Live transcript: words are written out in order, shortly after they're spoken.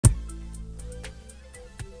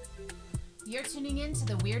You're tuning in to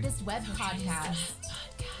the Wyrdest Web Podcast.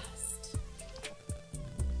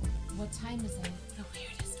 What time is it? The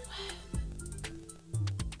Wyrdest Web.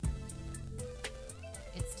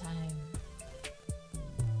 It's time.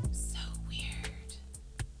 So weird.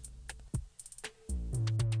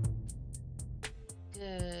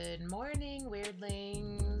 Good morning,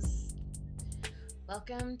 weirdlings.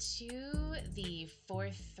 Welcome to the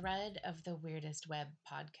fourth thread of the Wyrdest Web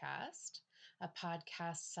Podcast, a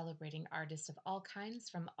podcast celebrating artists of all kinds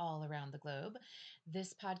from all around the globe.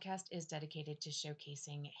 This podcast is dedicated to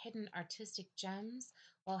showcasing hidden artistic gems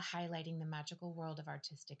while highlighting the magical world of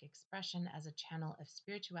artistic expression as a channel of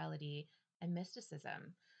spirituality and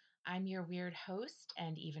mysticism. I'm your Wyrd host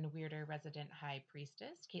and even weirder resident high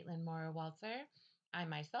priestess, Maurer Waltzer. I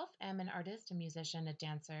myself am an artist, a musician, a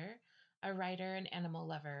dancer, a writer, an animal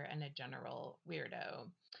lover, and a general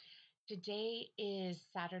weirdo. Today is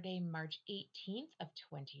Saturday, March 18th of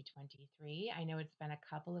 2023. I know it's been a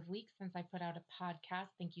couple of weeks since I put out a podcast.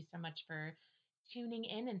 Thank you so much for tuning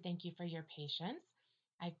in and thank you for your patience.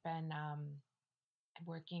 I've been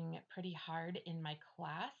working pretty hard in my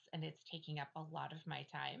class and it's taking up a lot of my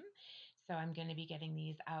time. So I'm going to be getting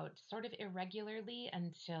these out sort of irregularly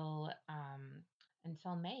until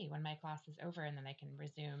May when my class is over, and then I can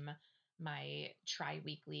resume my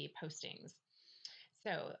tri-weekly postings.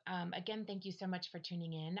 So again, thank you so much for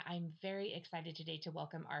tuning in. I'm very excited today to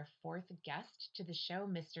welcome our fourth guest to the show,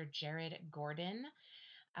 Mr. Jared Gordon.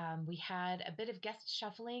 We had a bit of guest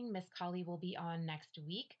shuffling. Miss Kali will be on next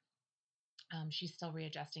week. She's still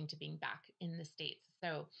readjusting to being back in the States.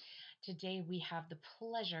 So today we have the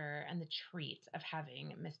pleasure and the treat of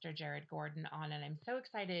having Mr. Jared Gordon on. And I'm so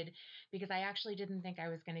excited because I actually didn't think I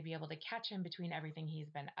was going to be able to catch him between everything he's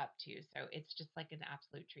been up to. So it's just like an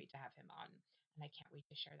absolute treat to have him on. And I can't wait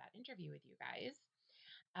to share that interview with you guys.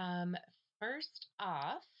 First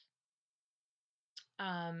off,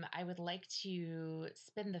 I would like to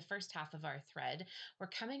spin the first half of our thread. We're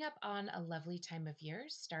coming up on a lovely time of year,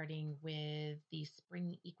 starting with the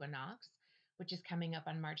spring equinox, which is coming up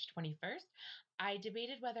on March 21st. I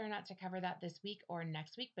debated whether or not to cover that this week or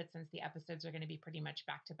next week, but since the episodes are going to be pretty much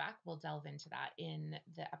back to back, we'll delve into that in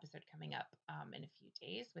the episode coming up in a few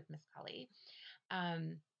days with Miss Kali.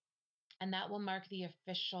 And that will mark the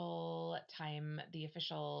official time,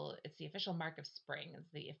 it's the official mark of spring.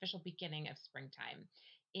 It's the official beginning of springtime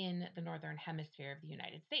in the Northern Hemisphere of the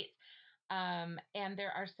United States. And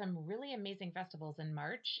there are some really amazing festivals in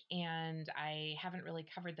March, and I haven't really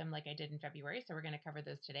covered them like I did in February, so we're going to cover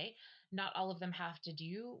those today. Not all of them have to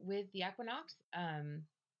do with the equinox,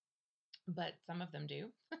 but some of them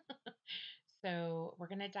do. So we're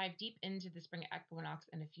going to dive deep into the spring equinox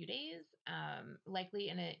in a few days, likely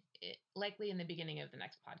in the beginning of the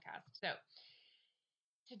next podcast. So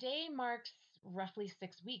today marks roughly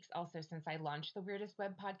 6 weeks also since I launched the Wyrdest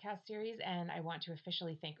Web Podcast series, and I want to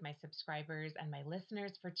officially thank my subscribers and my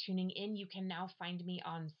listeners for tuning in. You can now find me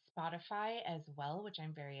on Spotify as well, which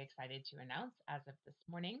I'm very excited to announce as of this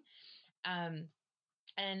morning.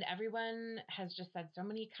 And everyone has just said so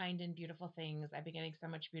many kind and beautiful things. I've been getting so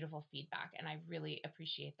much beautiful feedback, and I really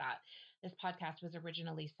appreciate that. This podcast was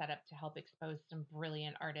originally set up to help expose some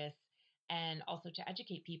brilliant artists and also to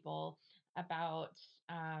educate people about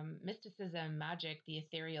mysticism, magic, the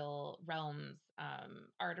ethereal realms,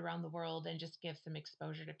 art around the world, and just give some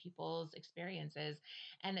exposure to people's experiences.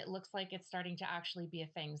 And it looks like it's starting to actually be a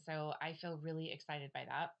thing. So I feel really excited by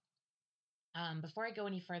that. Before I go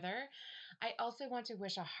any further, I also want to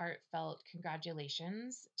wish a heartfelt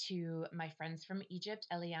congratulations to my friends from Egypt,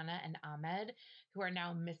 Eliana and Ahmed, who are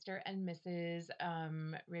now Mr. and Mrs.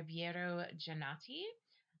 Ribeiro Janati.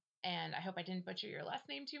 And I hope I didn't butcher your last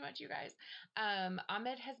name too much, you guys.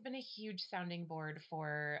 Ahmed has been a huge sounding board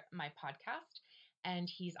for my podcast, and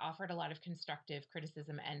he's offered a lot of constructive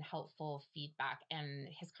criticism and helpful feedback, and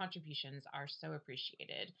his contributions are so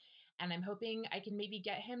appreciated. And I'm hoping I can maybe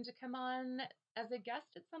get him to come on as a guest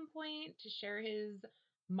at some point to share his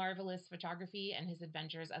marvelous photography and his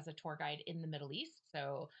adventures as a tour guide in the Middle East.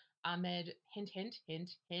 So Ahmed, hint, hint, hint,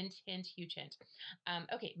 hint, hint, huge hint.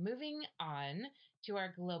 Okay, moving on to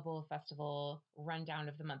our global festival rundown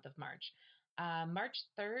of the month of March. March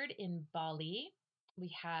 3rd in Bali,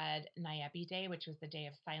 we had Nyepi Day, which was the Day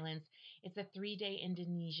of Silence. It's a 3-day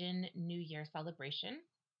Indonesian New Year celebration,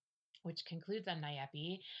 which concludes on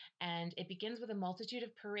Nyepi, and it begins with a multitude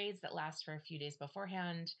of parades that last for a few days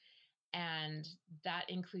beforehand. And that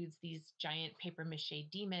includes these giant paper mache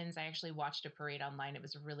demons. I actually watched a parade online. It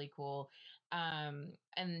was really cool. And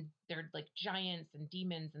they're like giants and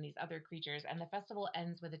demons and these other creatures. And the festival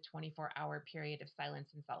ends with a 24-hour period of silence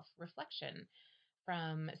and self-reflection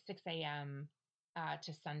from 6 a.m.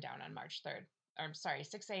 to sundown on March 3rd. Or I'm sorry,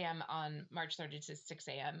 6 a.m. on March 3rd to 6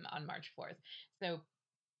 a.m. on March 4th. So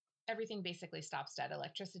everything basically stops dead: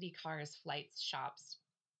 electricity, cars, flights, shops.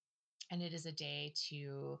 And it is a day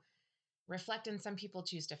to reflect. And some people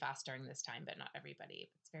choose to fast during this time, but not everybody.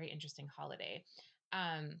 It's a very interesting holiday.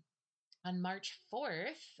 On March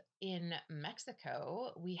 4th in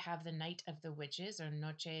Mexico, we have the Night of the Witches, or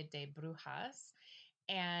Noche de Brujas,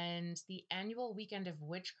 and the annual weekend of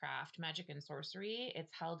witchcraft, magic, and sorcery.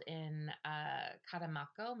 It's held in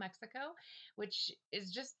Catemaco, Mexico, which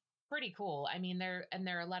is just pretty cool. I mean, there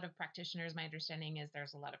are a lot of practitioners. My understanding is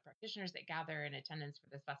there's a lot of practitioners that gather in attendance for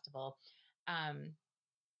this festival.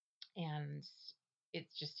 And it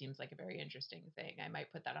just seems like a very interesting thing. I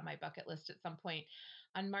might put that on my bucket list at some point.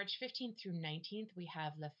 On March 15th through 19th, we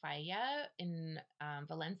have La Falla in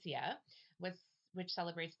Valencia, which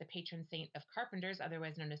celebrates the patron saint of carpenters,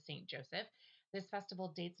 otherwise known as Saint Joseph. This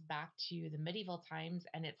festival dates back to the medieval times,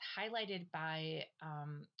 and it's highlighted by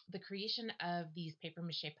the creation of these paper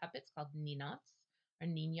mache puppets called ninots or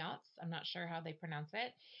ninots. I'm not sure how they pronounce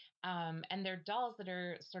it. And they're dolls that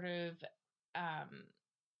are sort of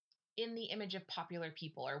in the image of popular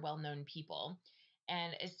people or well-known people.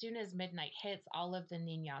 And as soon as midnight hits, all of the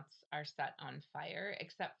ninots are set on fire,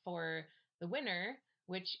 except for the winner,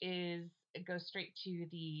 which goes straight to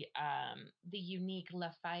the unique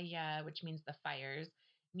La Falla, which means the fires,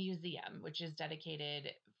 museum, which is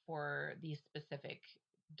dedicated for these specific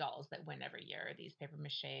dolls that win every year, these paper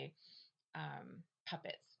mache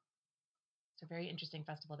puppets. So very interesting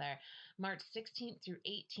festival there. March 16th through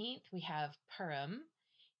 18th, we have Purim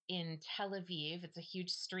in Tel Aviv. It's a huge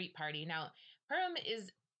street party. Now, Purim is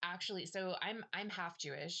actually, so I'm half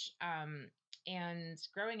Jewish, and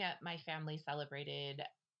growing up, my family celebrated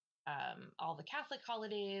all the Catholic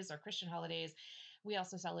holidays or Christian holidays. We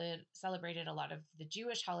also celebrated a lot of the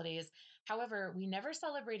Jewish holidays. However, we never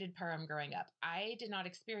celebrated Purim growing up. I did not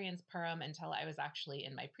experience Purim until I was actually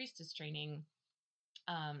in my priestess training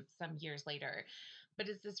some years later. But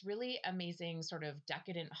it's this really amazing sort of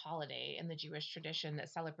decadent holiday in the Jewish tradition that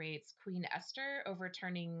celebrates Queen Esther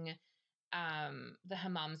overturning the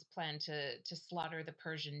Hammam's plan to slaughter the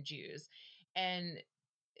Persian Jews. And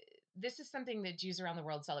this is something that Jews around the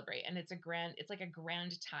world celebrate. And it's like a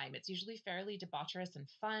grand time. It's usually fairly debaucherous and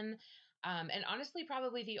fun. And honestly,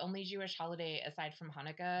 probably the only Jewish holiday aside from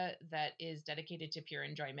Hanukkah that is dedicated to pure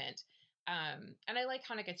enjoyment. And I like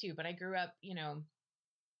Hanukkah too, but I grew up,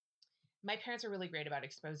 my parents were really great about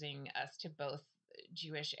exposing us to both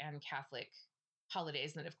Jewish and Catholic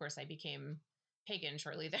holidays. And then, of course, I became pagan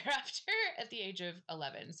shortly thereafter at the age of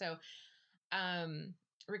 11. So,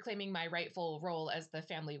 reclaiming my rightful role as the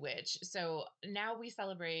family witch. So now we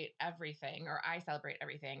celebrate everything, or I celebrate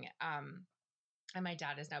everything. And my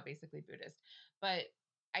dad is now basically Buddhist. But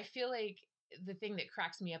I feel like the thing that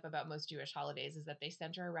cracks me up about most Jewish holidays is that they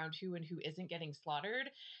center around who and who isn't getting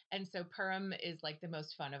slaughtered. And so Purim is like the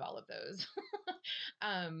most fun of all of those.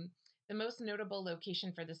 The most notable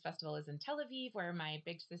location for this festival is in Tel Aviv, where my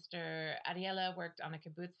big sister Ariela worked on a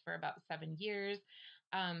kibbutz for about 7 years.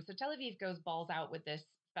 So Tel Aviv goes balls out with this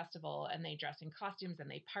festival, and they dress in costumes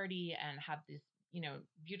and they party and have this,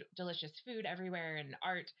 beautiful, delicious food everywhere and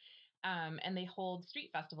art. And they hold street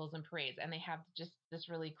festivals and parades, and they have just this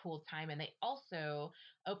really cool time. And they also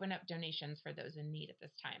open up donations for those in need at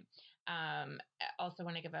this time. Also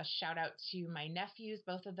want to give a shout out to my nephews,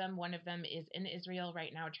 both of them. One of them is in Israel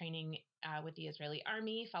right now, training with the Israeli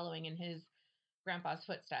army, following in his grandpa's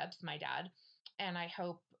footsteps, my dad. And I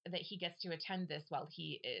hope that he gets to attend this while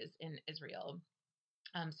he is in Israel.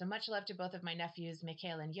 So much love to both of my nephews,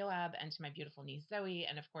 Mikhail and Yoab, and to my beautiful niece, Zoe,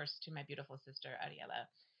 and of course to my beautiful sister, Ariela.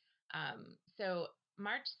 So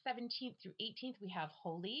March 17th through 18th, we have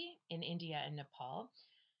Holi in India and Nepal.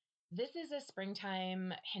 This is a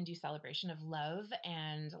springtime Hindu celebration of love.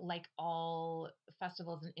 And like all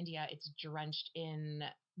festivals in India, it's drenched in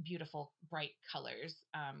beautiful, bright colors,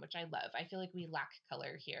 which I love. I feel like we lack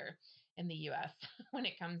color here in the US when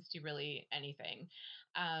it comes to really anything.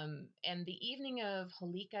 And the evening of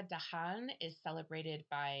Holika Dahan is celebrated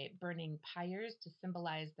by burning pyres to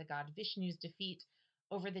symbolize the god Vishnu's defeat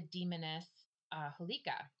over the demoness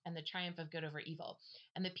Holika and the triumph of good over evil.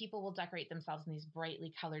 And the people will decorate themselves in these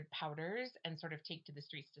brightly colored powders and sort of take to the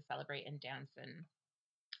streets to celebrate and dance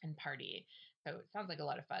and party. So it sounds like a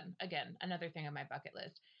lot of fun. Again, another thing on my bucket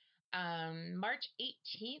list. March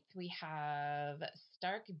 18th, we have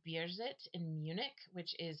Stark Bierzit in Munich,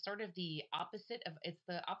 which is sort of the opposite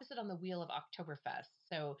on the wheel of Oktoberfest.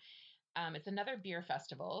 So it's another beer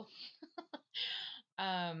festival.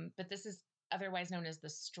 But this is otherwise known as the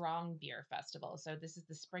Strong Beer Festival. So this is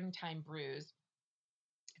the springtime brews.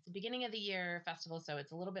 It's beginning of the year festival, so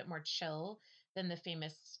it's a little bit more chill than the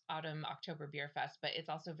famous Autumn October Beer Fest, but it's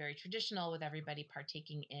also very traditional with everybody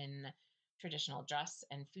partaking in traditional dress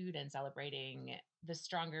and food and celebrating the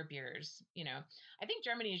stronger beers. I think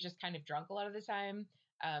Germany is just kind of drunk a lot of the time,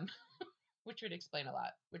 which would explain a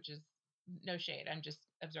lot, which is no shade. I'm just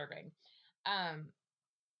observing.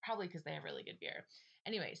 Probably because they have really good beer.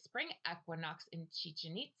 Anyway, spring equinox in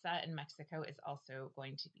Chichen Itza in Mexico is also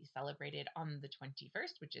going to be celebrated on the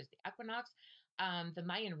 21st, which is the equinox. The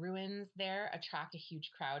Mayan ruins there attract a huge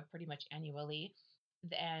crowd pretty much annually.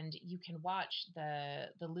 And you can watch the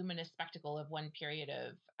luminous spectacle of one period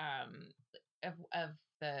of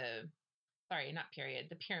the, sorry, not period,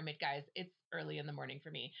 the pyramid, guys. It's early in the morning for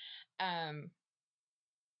me.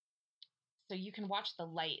 So you can watch the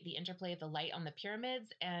light, the interplay of the light on the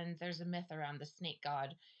pyramids, and there's a myth around the snake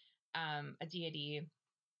god, a deity,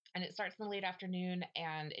 and it starts in the late afternoon,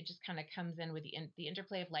 and it just kind of comes in with the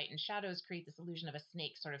interplay of light and shadows create this illusion of a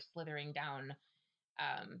snake sort of slithering down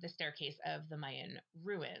the staircase of the Mayan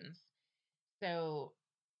ruins. So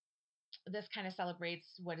this kind of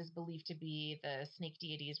celebrates what is believed to be the snake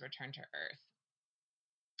deity's return to Earth.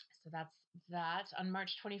 So that's that. On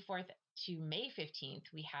March 24th to May 15th,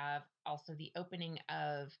 we have also the opening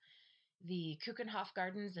of the Keukenhof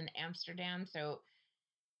Gardens in Amsterdam. So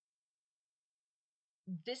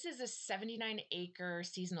this is a 79-acre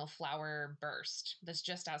seasonal flower burst that's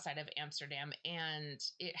just outside of Amsterdam, and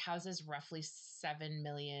it houses roughly 7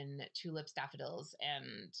 million tulips, daffodils,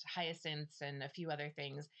 and hyacinths, and a few other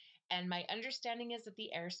things. And my understanding is that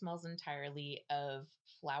the air smells entirely of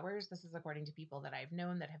flowers. This is according to people that I've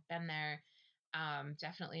known that have been there.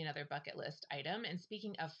 Definitely another bucket list item. And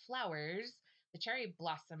speaking of flowers, the Cherry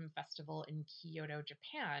Blossom Festival in Kyoto,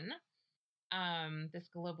 Japan, this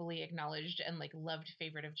globally acknowledged and loved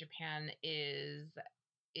favorite of Japan is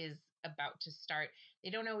about to start.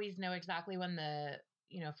 They don't always know exactly when the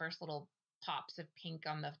first little pops of pink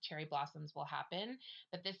on the cherry blossoms will happen,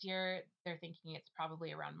 but this year they're thinking it's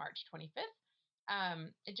probably around March 25th.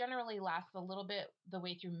 It generally lasts a little bit the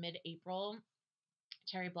way through mid-April.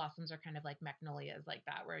 Cherry blossoms are kind of like magnolias, like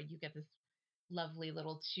that, where you get this lovely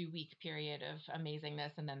little 2-week period of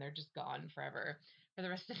amazingness, and then they're just gone forever for the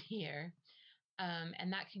rest of the year.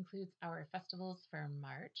 And that concludes our festivals for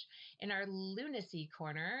March. In our lunacy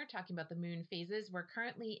corner, talking about the moon phases, we're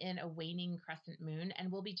currently in a waning crescent moon,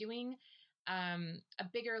 and we'll be doing a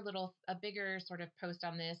bigger sort of post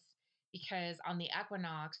on this, because on the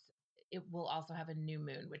equinox, it will also have a new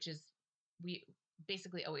moon, which is, we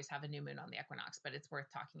basically always have a new moon on the equinox, but it's worth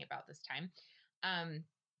talking about this time.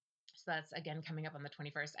 So that's again coming up on the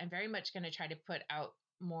 21st. I'm very much going to try to put out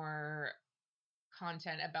more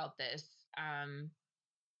content about this,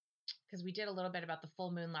 because we did a little bit about the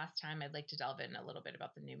full moon last time. I'd like to delve in a little bit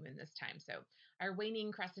about the new moon this time. So our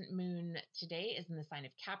waning crescent moon today is in the sign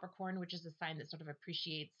of Capricorn, which is a sign that sort of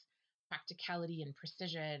appreciates practicality and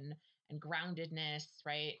precision and groundedness,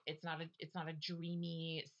 right? It's not a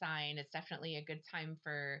dreamy sign. It's definitely a good time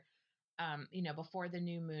for before the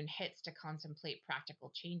new moon hits, to contemplate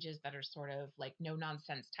practical changes that are sort of like no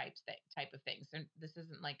nonsense type of things. And this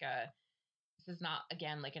is not,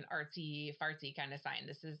 again, like an artsy fartsy kind of sign.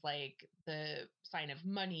 This is like the sign of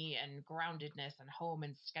money and groundedness and home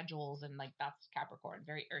and schedules. And that's Capricorn,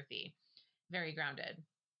 very earthy, very grounded.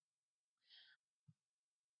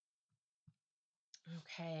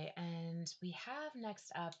 Okay. And we have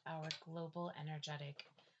next up our global energetic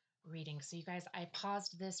reading. So you guys, I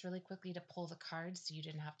paused this really quickly to pull the cards so you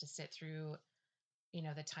didn't have to sit through,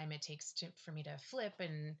 the time it takes for me to flip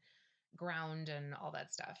and ground and all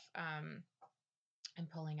that stuff. I'm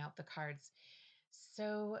pulling out the cards.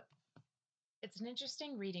 So it's an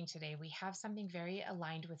interesting reading today. We have something very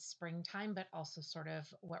aligned with springtime, but also sort of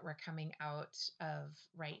what we're coming out of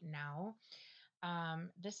right now.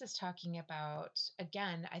 This is talking about,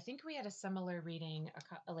 again, I think we had a similar reading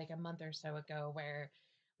like a month or so ago, where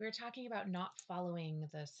we were talking about not following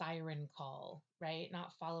the siren call, right?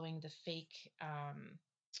 Not following the fake,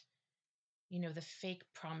 the fake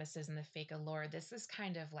promises and the fake allure. This is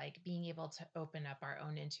kind of like being able to open up our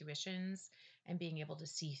own intuitions and being able to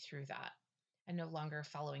see through that, and no longer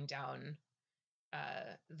following down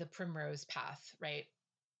the primrose path, right?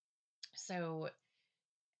 So,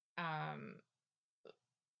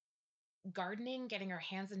 gardening, getting our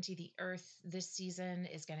hands into the earth this season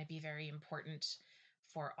is going to be very important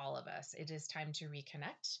for all of us. It is time to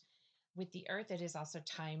reconnect with the earth. It is also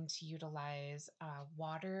time to utilize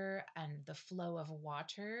water and the flow of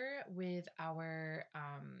water with our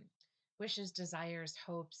wishes, desires,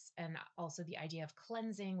 hopes, and also the idea of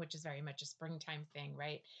cleansing, which is very much a springtime thing,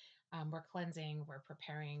 right? We're cleansing, we're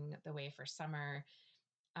preparing the way for summer.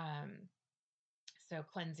 So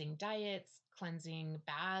cleansing diets, cleansing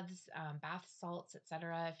baths, bath salts,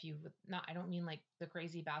 etc. If you not, I don't mean like the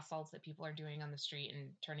crazy bath salts that people are doing on the street and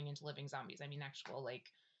turning into living zombies. I mean actual like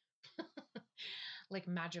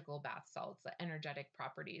magical bath salts, the energetic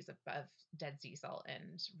properties of Dead Sea salt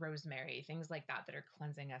and rosemary, things like that that are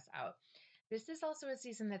cleansing us out. This is also a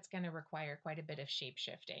season that's going to require quite a bit of shape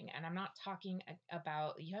shifting, and I'm not talking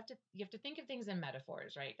about you have to think of things in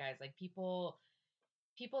metaphors, right, guys? Like people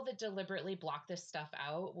that deliberately block this stuff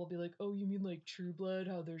out will be like, oh, you mean like True Blood,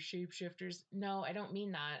 how they're shapeshifters? No, I don't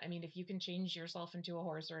mean that. I mean, if you can change yourself into a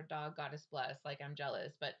horse or a dog, goddess bless, like I'm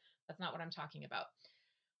jealous, but that's not what I'm talking about.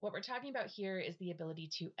 What we're talking about here is the ability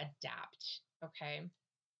to adapt, okay?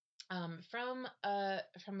 From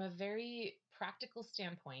a very practical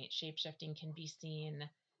standpoint, shapeshifting can be seen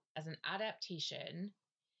as an adaptation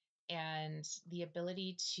and the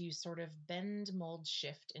ability to sort of bend, mold,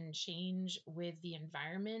 shift, and change with the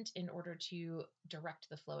environment in order to direct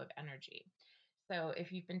the flow of energy. So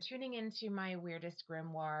if you've been tuning into my Wyrdest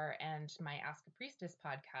Grimoire and my Ask a Priestess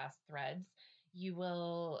podcast threads, you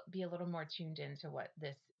will be a little more tuned into what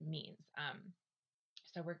this means.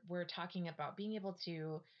 So we're talking about being able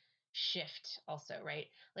to shift also, right?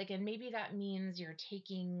 Like, and maybe that means you're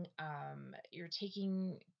taking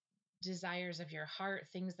desires of your heart,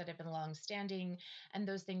 things that have been long standing, and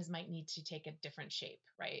those things might need to take a different shape,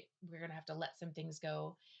 right? We're going to have to let some things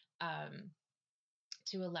go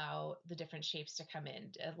to allow the different shapes to come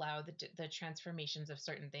in, to allow the transformations of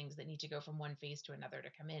certain things that need to go from one phase to another to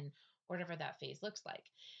come in, whatever that phase looks like.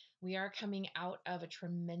 We are coming out of a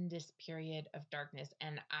tremendous period of darkness,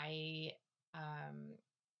 and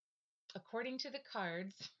according to the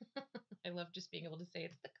cards, I love just being able to say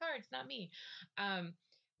it's the cards, not me.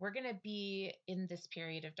 We're going to be in this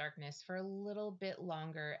period of darkness for a little bit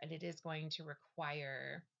longer, and it is going to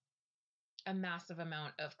require a massive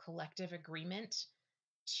amount of collective agreement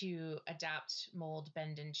to adapt, mold,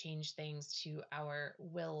 bend, and change things to our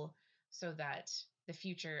will so that the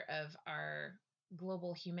future of our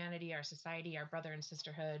global humanity, our society, our brother and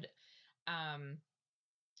sisterhood,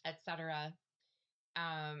 etc.,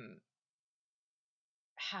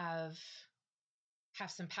 have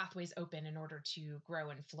some pathways open in order to grow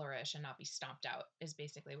and flourish and not be stomped out is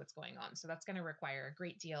basically what's going on. So that's going to require a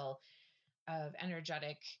great deal of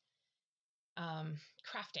energetic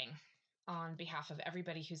crafting on behalf of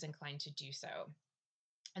everybody who's inclined to do so.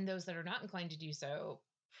 And those that are not inclined to do so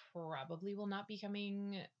probably will not be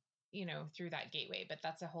coming, through that gateway, but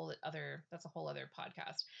that's a whole other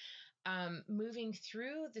podcast. Moving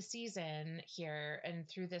through the season here and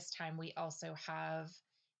through this time, we also have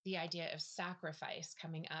the idea of sacrifice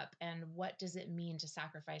coming up. And what does it mean to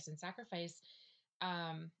sacrifice? And sacrifice,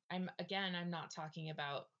 I'm not talking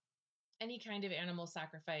about any kind of animal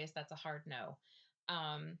sacrifice. That's a hard no.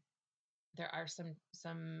 There are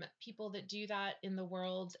some people that do that in the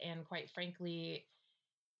world, and quite frankly,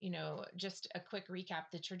 just a quick recap,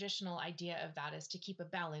 the traditional idea of that is to keep a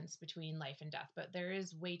balance between life and death, but there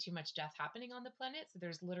is way too much death happening on the planet, so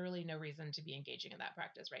there's literally no reason to be engaging in that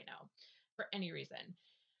practice right now for any reason.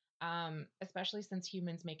 Especially since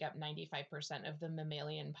humans make up 95% of the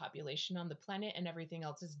mammalian population on the planet and everything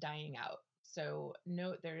else is dying out. So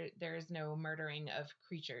no, there is no murdering of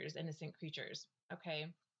creatures, innocent creatures.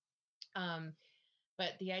 Okay.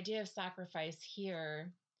 But the idea of sacrifice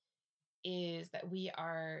here is that we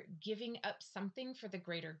are giving up something for the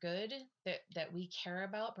greater good that we care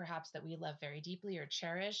about, perhaps that we love very deeply or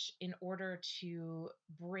cherish, in order to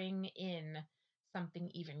bring in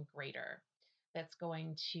something even greater that's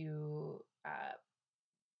going to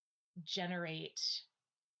generate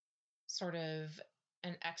sort of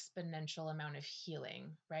an exponential amount of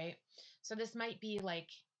healing, right? So this might be like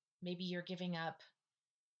maybe you're giving up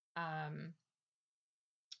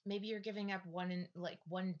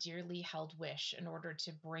one dearly held wish in order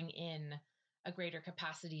to bring in a greater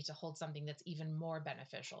capacity to hold something that's even more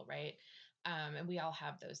beneficial, right? And we all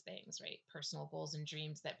have those things, right? Personal goals and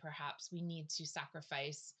dreams that perhaps we need to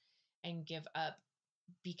sacrifice and give up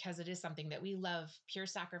because it is something that we love. Pure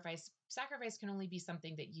sacrifice can only be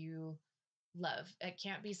something that you love. It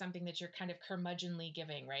can't be something that you're kind of curmudgeonly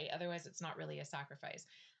giving, right? Otherwise, it's not really a sacrifice.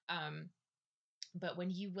 But when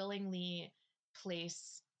you willingly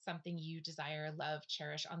place something you desire, love,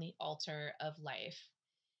 cherish on the altar of life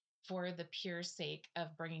for the pure sake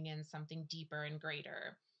of bringing in something deeper and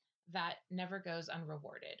greater, that never goes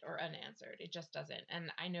unrewarded or unanswered. It just doesn't. And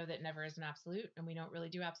I know that never is an absolute, and we don't really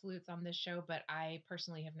do absolutes on this show, but I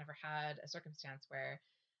personally have never had a circumstance where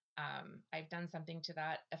I've done something to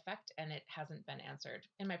that effect and it hasn't been answered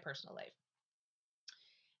in my personal life.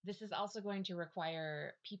 This is also going to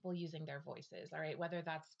require people using their voices, all right? Whether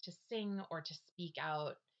that's to sing or to speak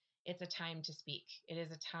out, it's a time to speak. It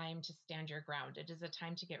is a time to stand your ground. It is a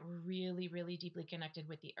time to get really, really deeply connected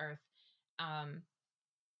with the earth.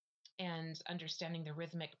 And understanding the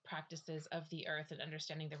rhythmic practices of the earth and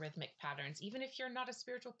understanding the rhythmic patterns. Even if you're not a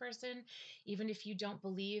spiritual person, even if you don't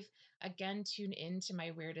believe, again, tune in to my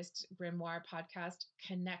Wyrdest Grimoire podcast.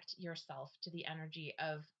 Connect yourself to the energy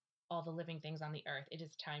of all the living things on the earth. It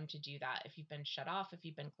is time to do that. If you've been shut off, if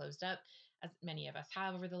you've been closed up, as many of us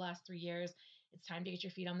have over the last 3 years, it's time to get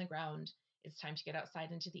your feet on the ground. It's time to get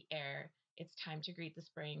outside into the air. It's time to greet the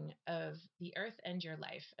spring of the earth and your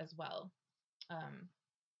life as well.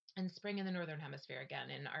 And spring in the northern hemisphere again.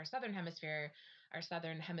 In our southern hemispheric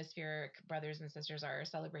brothers and sisters are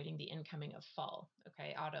celebrating the incoming of fall,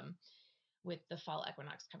 okay, autumn, with the fall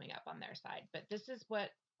equinox coming up on their side. But this is what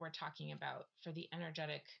we're talking about for the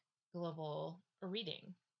energetic global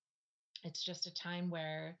reading. It's just a time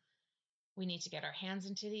where we need to get our hands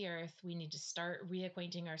into the earth. We need to start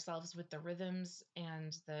reacquainting ourselves with the rhythms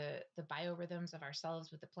and the biorhythms of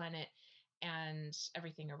ourselves, with the planet and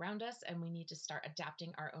everything around us. And we need to start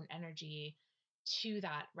adapting our own energy to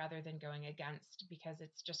that rather than going against, because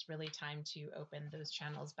it's just really time to open those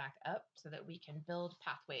channels back up so that we can build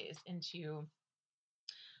pathways into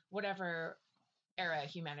whatever era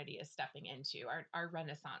humanity is stepping into, our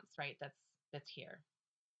renaissance, right? That's here.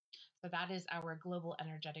 So that is our global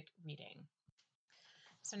energetic reading.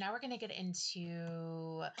 So now we're going to get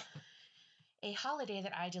into a holiday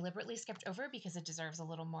that I deliberately skipped over because it deserves a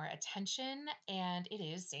little more attention, and it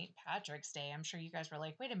is St. Patrick's Day. I'm sure you guys were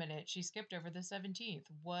like, wait a minute, she skipped over the 17th.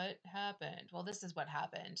 What happened? Well, this is what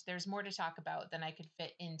happened. There's more to talk about than I could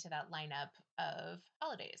fit into that lineup of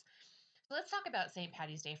holidays. So let's talk about St.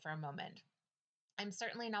 Patty's Day for a moment. I'm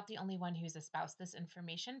certainly not the only one who's espoused this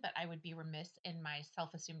information, but I would be remiss in my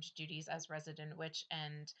self-assumed duties as resident witch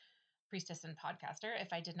and priestess and podcaster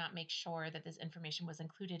if I did not make sure that this information was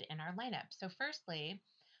included in our lineup. So firstly,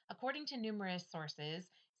 according to numerous sources,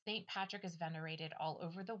 St. Patrick is venerated all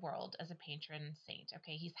over the world as a patron saint.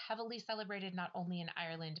 Okay, he's heavily celebrated not only in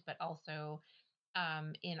Ireland, but also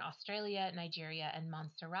in Australia, Nigeria, and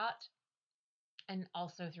Montserrat, and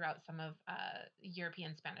also throughout some of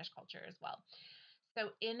European Spanish culture as well. So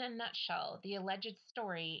in a nutshell, the alleged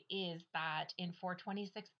story is that in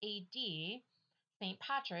 426 AD, St.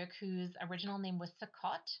 Patrick, whose original name was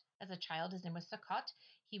Sukkot, as a child, his name was Sukkot,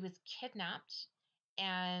 he was kidnapped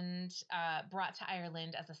and brought to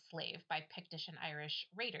Ireland as a slave by Pictish and Irish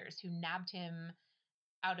raiders who nabbed him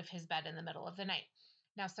out of his bed in the middle of the night.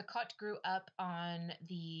 Now, Sukkot grew up on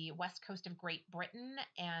the west coast of Great Britain,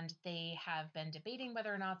 and they have been debating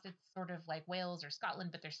whether or not it's sort of like Wales or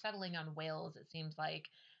Scotland, but they're settling on Wales, it seems like,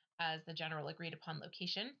 as the general agreed upon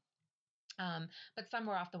location. But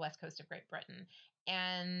somewhere off the west coast of Great Britain.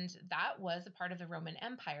 And that was a part of the Roman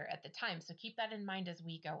Empire at the time. So keep that in mind as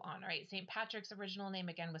we go on. All right. St. Patrick's original name,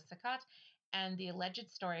 again, was Sukkot. And the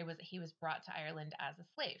alleged story was that he was brought to Ireland as a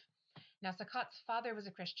slave. Now, Sukkot's father was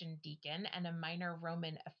a Christian deacon and a minor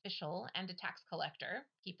Roman official and a tax collector.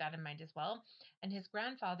 Keep that in mind as well. And his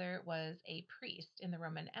grandfather was a priest in the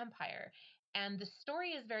Roman Empire. And the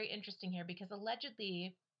story is very interesting here because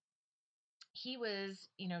allegedly he was,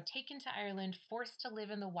 taken to Ireland, forced to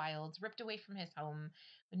live in the wilds, ripped away from his home,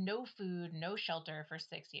 with no food, no shelter for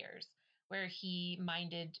 6 years, where he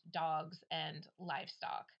minded dogs and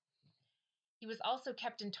livestock. He was also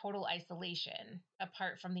kept in total isolation,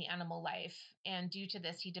 apart from the animal life, and due to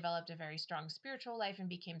this, he developed a very strong spiritual life and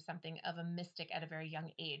became something of a mystic at a very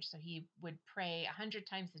young age. So he would pray 100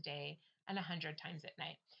 times a day and 100 times at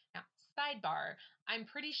night. Now, sidebar, I'm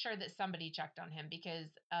pretty sure that somebody checked on him because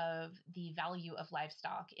of the value of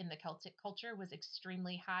livestock in the Celtic culture was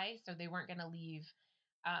extremely high, so they weren't going to leave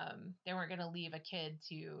a kid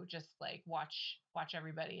to just like watch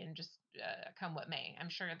everybody and just come what may. I'm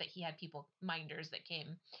sure that he had people, minders, that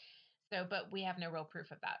came. So, but we have no real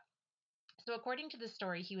proof of that. So according to the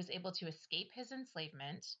story, he was able to escape his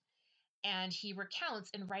enslavement, and he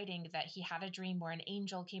recounts in writing that he had a dream where an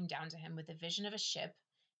angel came down to him with a vision of a ship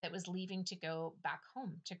that was leaving to go back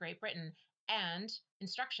home to Great Britain and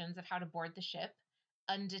instructions of how to board the ship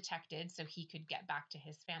undetected so he could get back to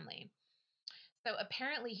his family. So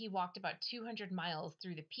apparently he walked about 200 miles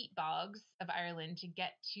through the peat bogs of Ireland to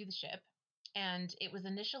get to the ship, and he was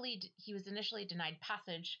initially denied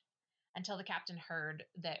passage until the captain heard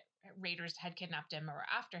that raiders had kidnapped him or were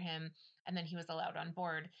after him, and then he was allowed on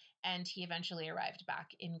board, and he eventually arrived back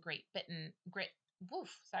in Great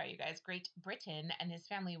Britain, and his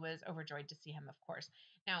family was overjoyed to see him, of course.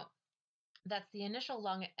 Now, That's the initial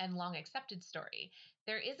long accepted story.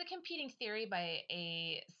 There is a competing theory by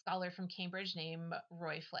a scholar from Cambridge named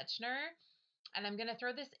Roy Fletchner. And I'm going to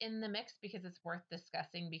throw this in the mix because it's worth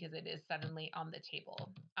discussing because it is suddenly on the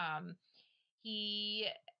table. He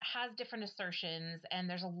has different assertions, and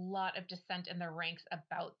there's a lot of dissent in the ranks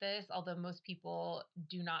about this, although most people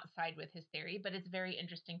do not side with his theory, but it's very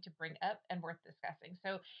interesting to bring up and worth discussing.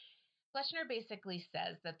 So Fletchner basically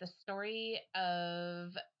says that the story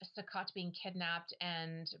of Sukkot being kidnapped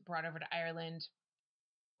and brought over to Ireland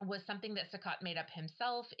was something that Sukkot made up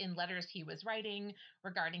himself in letters he was writing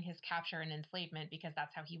regarding his capture and enslavement, because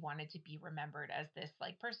that's how he wanted to be remembered, as this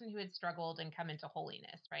like person who had struggled and come into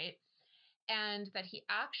holiness, right? And that he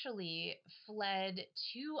actually fled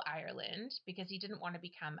to Ireland because he didn't want to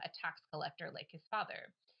become a tax collector like his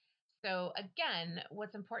father. So again,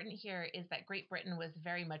 what's important here is that Great Britain was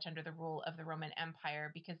very much under the rule of the Roman Empire,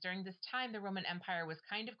 because during this time, the Roman Empire was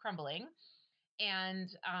kind of crumbling, and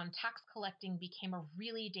tax collecting became a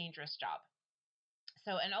really dangerous job.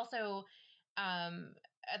 So, and also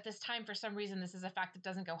at this time, for some reason, this is a fact that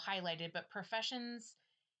doesn't go highlighted, but professions,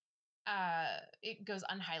 it goes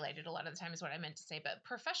unhighlighted a lot of the time is what I meant to say, but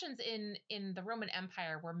professions in the Roman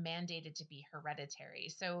Empire were mandated to be hereditary.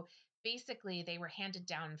 So basically they were handed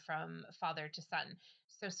down from father to son.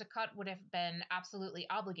 So Sukkot would have been absolutely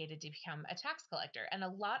obligated to become a tax collector. And a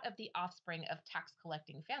lot of the offspring of tax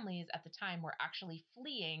collecting families at the time were actually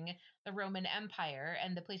fleeing the Roman Empire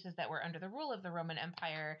and the places that were under the rule of the Roman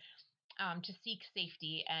Empire, to seek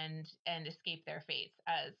safety and escape their fates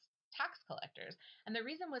as tax collectors. And the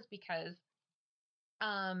reason was because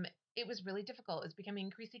it was really difficult. It was becoming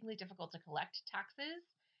increasingly difficult to collect taxes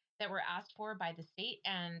that were asked for by the state.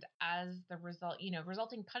 And as the result,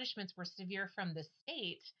 resulting punishments were severe from the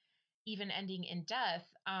state, even ending in death.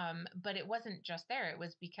 But it wasn't just there. It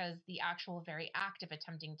was because the actual very act of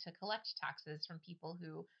attempting to collect taxes from people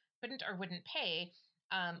who couldn't or wouldn't pay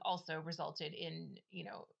also resulted in,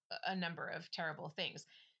 a number of terrible things.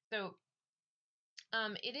 So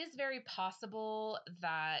it is very possible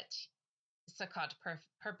that Sukkot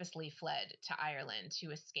purposely fled to Ireland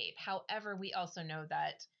to escape. However, we also know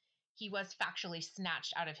that he was factually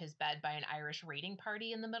snatched out of his bed by an Irish raiding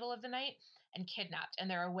party in the middle of the night and kidnapped. And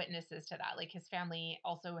there are witnesses to that. Like his family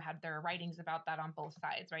also had their writings about that on both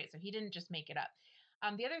sides, right? So he didn't just make it up.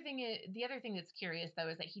 The other thing that's curious though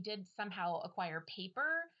is that he did somehow acquire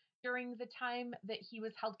paper during the time that he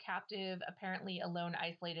was held captive, apparently alone,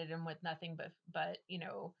 isolated, and with nothing but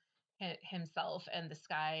himself and the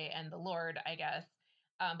sky and the Lord, I guess.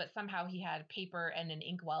 But somehow he had paper and an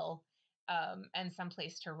inkwell, and some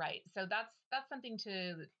place to write. So that's something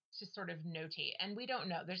to sort of notate. And we don't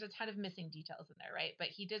know. There's a ton of missing details in there, right? But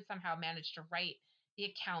he did somehow manage to write the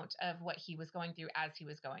account of what he was going through as he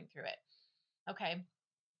was going through it. Okay.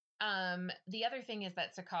 The other thing is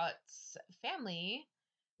that Sukkot's family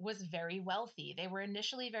was very wealthy. They were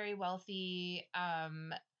initially very wealthy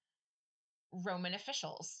Roman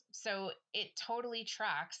officials. So it totally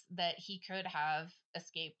tracks that he could have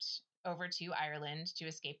escaped over to Ireland to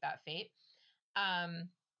escape that fate.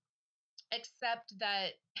 Except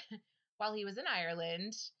that while he was in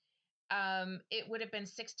Ireland, it would have been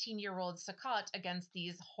 16-year-old Sukkot against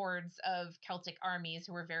these hordes of Celtic armies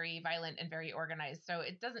who were very violent and very organized. So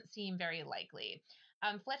it doesn't seem very likely.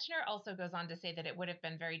 Fletchner also goes on to say that it would have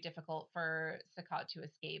been very difficult for Sukkot to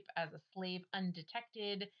escape as a slave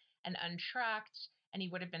undetected and untracked, and he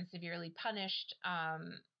would have been severely punished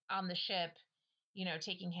on the ship,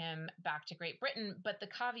 taking him back to Great Britain. But the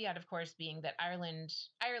caveat, of course, being that Ireland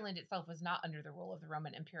itself was not under the rule of the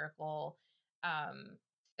Roman imperial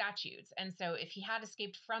statutes. And so if he had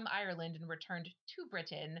escaped from Ireland and returned to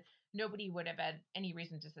Britain, nobody would have had any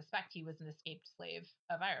reason to suspect he was an escaped slave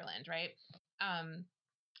of Ireland, right?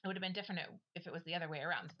 It would have been different if it was the other way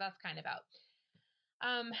around. So that's kind of out.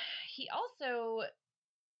 He also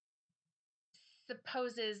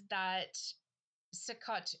supposes that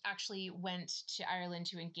Sukkot actually went to Ireland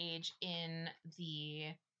to engage in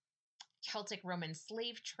the Celtic Roman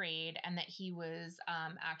slave trade, and that he was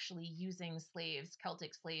actually using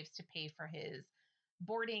Celtic slaves, to pay for his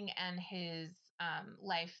boarding and his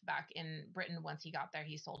life back in Britain. Once he got there,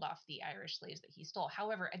 he sold off the Irish slaves that he stole.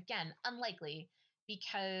 However, again, unlikely,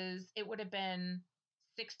 because it would have been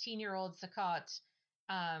 16-year-old Sukkot,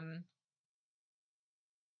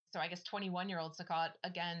 so I guess 21-year-old Sukkot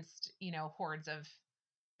against, hordes of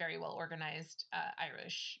very well organized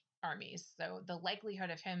Irish armies. So the likelihood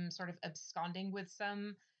of him sort of absconding with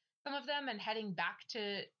some of them and heading back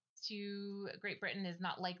to Great Britain is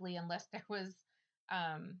not likely, unless there was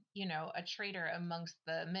a traitor amongst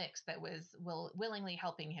the mix that was willingly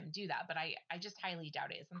helping him do that. But I just highly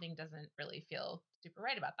doubt it. Something doesn't really feel super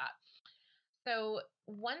right about that. So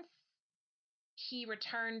once he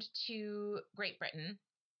returned to Great Britain,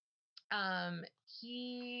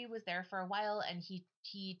 he was there for a while, and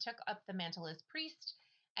he took up the mantle as priest,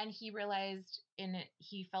 and he realized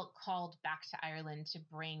he felt called back to Ireland to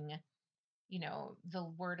bring, the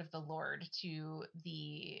word of the Lord to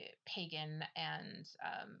the pagan and,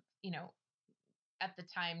 at the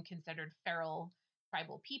time considered feral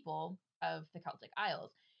tribal people of the Celtic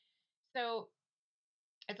Isles. So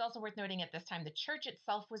it's also worth noting at this time, the church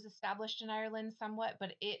itself was established in Ireland somewhat,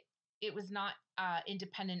 but it was not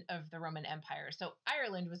independent of the Roman Empire. So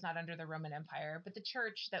Ireland was not under the Roman Empire, but the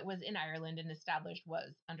church that was in Ireland and established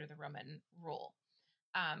was under the Roman rule,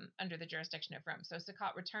 under the jurisdiction of Rome. So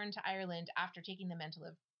Sukkot returned to Ireland after taking the mantle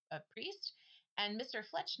of priest. And Mr.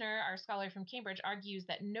 Fletchner, our scholar from Cambridge, argues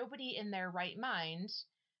that nobody in their right mind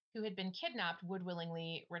who had been kidnapped would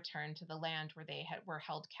willingly return to the land where they were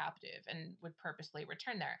held captive and would purposely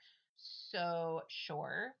return there. So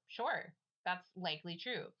sure, that's likely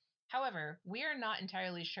true. However, we are not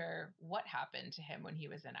entirely sure what happened to him when he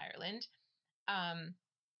was in Ireland.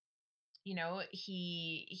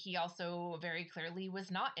 He also very clearly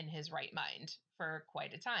was not in his right mind for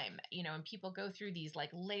quite a time, and people go through these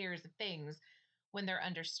like layers of things when they're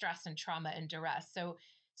under stress and trauma and duress. So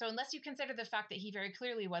unless you consider the fact that he very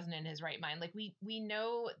clearly wasn't in his right mind, like we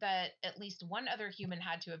know that at least one other human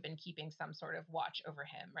had to have been keeping some sort of watch over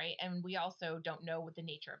him, right? And we also don't know what the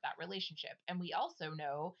nature of that relationship. And we also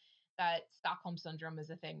know that Stockholm syndrome is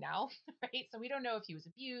a thing now, right? So we don't know if he was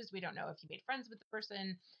abused. We don't know if he made friends with the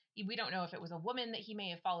person. We don't know if it was a woman that he may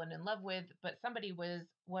have fallen in love with, but somebody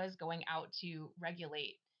was going out to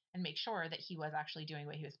regulate and make sure that he was actually doing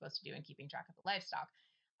what he was supposed to do and keeping track of the livestock.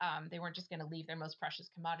 They weren't just going to leave their most precious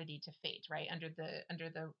commodity to fate, right? Under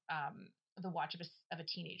the watch of a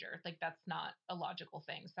teenager. Like, that's not a logical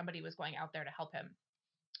thing. Somebody was going out there to help him,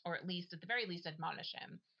 or at the very least, admonish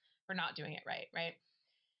him for not doing it right, right?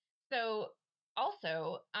 So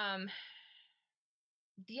also,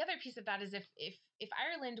 the other piece of that is if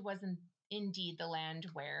Ireland was indeed the land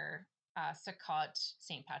where Sukkot,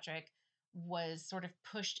 St. Patrick, was sort of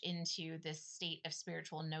pushed into this state of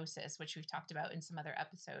spiritual gnosis, which we've talked about in some other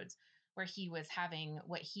episodes, where he was having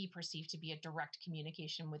what he perceived to be a direct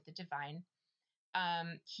communication with the divine,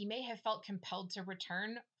 he may have felt compelled to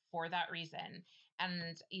return for that reason.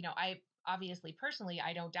 And, I obviously personally,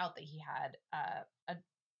 I don't doubt that he had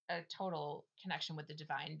a total connection with the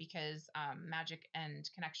divine, because magic and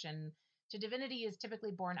connection to divinity is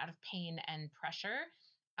typically born out of pain and pressure,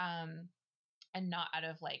 and not out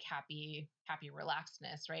of like happy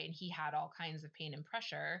relaxedness, right? And he had all kinds of pain and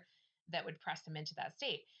pressure that would press him into that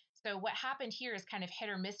state. So what happened here is kind of hit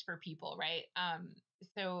or miss for people, right?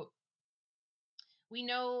 So we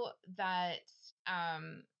know that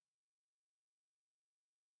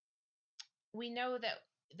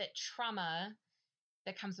trauma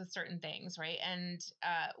that comes with certain things, right? And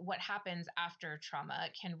what happens after trauma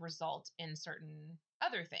can result in certain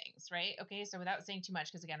other things, right? Okay, so without saying too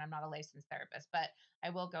much, because again, I'm not a licensed therapist, but I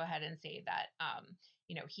will go ahead and say that,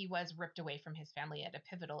 he was ripped away from his family at a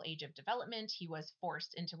pivotal age of development. He was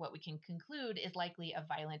forced into what we can conclude is likely a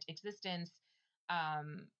violent existence,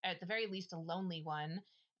 at the very least, a lonely one.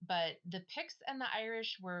 But the Picts and the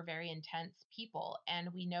Irish were very intense people.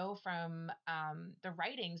 And we know from the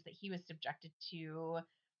writings that he was subjected to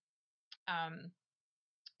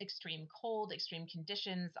extreme cold, extreme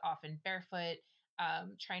conditions, often barefoot,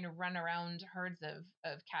 trying to run around herds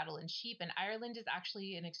of cattle and sheep. And Ireland is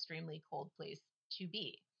actually an extremely cold place to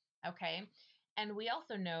be. Okay. And we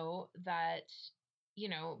also know that,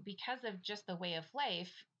 because of just the way of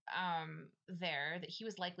life there, that he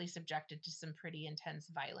was likely subjected to some pretty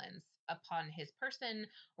intense violence upon his person,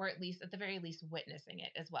 or at least, at the very least, witnessing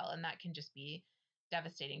it as well. And that can just be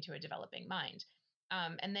devastating to a developing mind.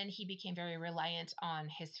 And then he became very reliant on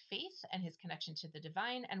his faith and his connection to the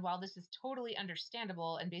divine. And while this is totally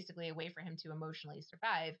understandable and basically a way for him to emotionally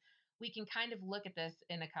survive, we can kind of look at this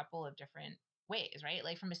in a couple of different ways, right?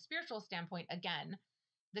 Like, from a spiritual standpoint, again,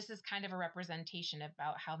 this is kind of a representation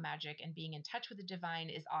about how magic and being in touch with the divine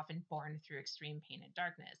is often born through extreme pain and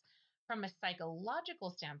darkness. From a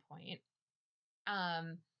psychological standpoint,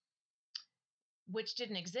 which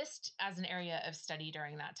didn't exist as an area of study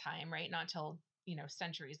during that time, right? Not till,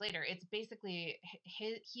 centuries later. It's basically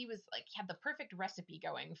he was like, had the perfect recipe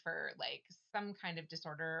going for like some kind of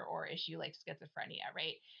disorder or issue like schizophrenia,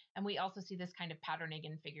 right? And we also see this kind of patterning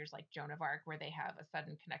in figures like Joan of Arc, where they have a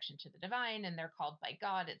sudden connection to the divine and they're called by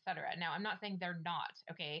God, etc. Now, I'm not saying they're not,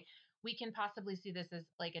 okay? we can possibly see this as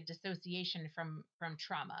like a dissociation from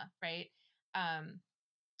trauma, right?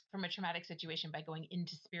 From a traumatic situation by going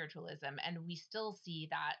into spiritualism. And we still see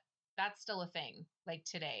that that's still a thing like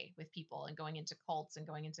today with people, and going into cults and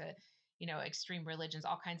going into, extreme religions,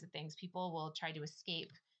 all kinds of things. People will try to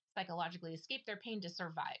psychologically escape their pain to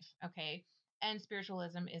survive. Okay. And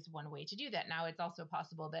spiritualism is one way to do that. Now, it's also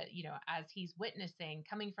possible that, as he's witnessing,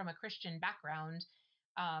 coming from a Christian background,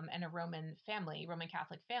 and a Roman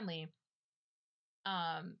Catholic family,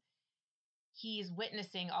 he's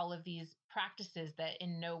witnessing all of these practices that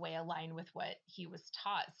in no way align with what he was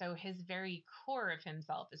taught. So his very core of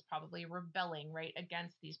himself is probably rebelling right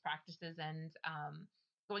against these practices, and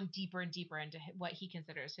going deeper and deeper into what he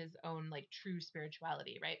considers his own like true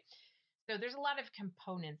spirituality, right? So there's a lot of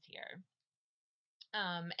components here.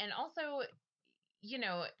 And also, you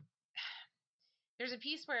know, there's a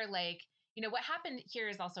piece where like, what happened here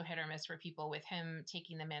is also hit or miss for people with him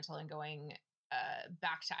taking the mantle and going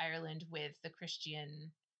back to Ireland with the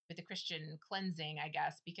Christian cleansing, I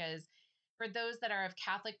guess, because for those that are of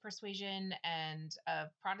Catholic persuasion and of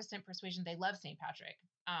Protestant persuasion, they love St. Patrick,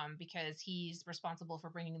 because he's responsible for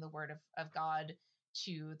bringing the word of God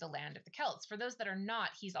to the land of the Celts. For those that are not,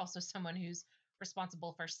 he's also someone who's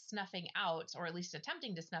responsible for snuffing out, or at least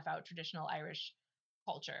attempting to snuff out, traditional Irish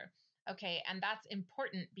culture. Okay. And that's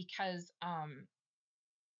important because,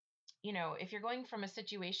 if you're going from a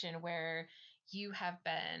situation where you have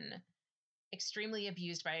been extremely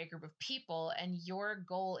abused by a group of people, and your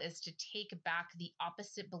goal is to take back the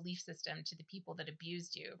opposite belief system to the people that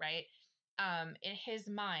abused you, right? In his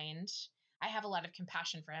mind, I have a lot of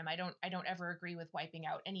compassion for him. I don't ever agree with wiping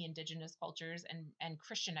out any indigenous cultures and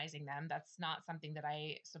Christianizing them. That's not something that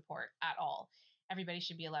I support at all. Everybody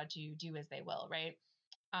should be allowed to do as they will, right?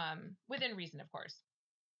 Within reason, of course.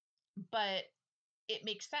 But it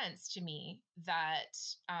makes sense to me that,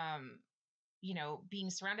 being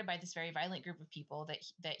surrounded by this very violent group of people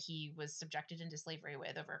that he was subjected into slavery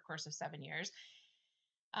with over a course of 7 years,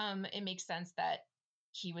 it makes sense that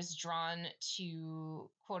he was drawn to,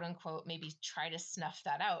 quote unquote, maybe try to snuff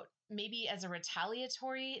that out, maybe as a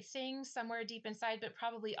retaliatory thing somewhere deep inside, but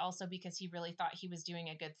probably also because he really thought he was doing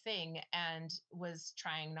a good thing and was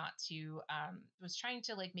trying to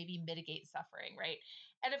like maybe mitigate suffering, right?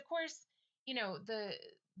 And of course,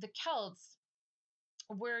 the Celts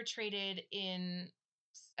were traded in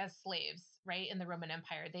as slaves, right? In the Roman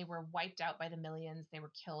Empire, they were wiped out by the millions. They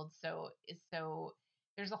were killed. So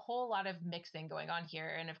there's a whole lot of mixing going on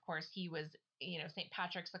here. And of course, he was, St.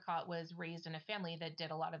 Patrick Sakot was raised in a family that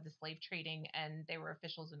did a lot of the slave trading, and they were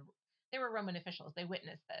officials, and they were Roman officials. They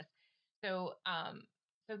witnessed this. So,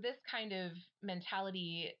 so this kind of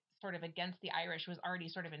mentality sort of against the Irish was already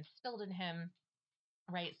sort of instilled in him.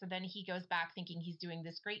 Right. So then he goes back thinking he's doing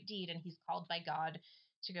this great deed, and he's called by God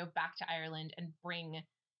to go back to Ireland and bring,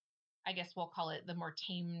 I guess we'll call it, the more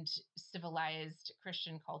tamed, civilized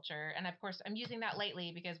Christian culture. And of course, I'm using that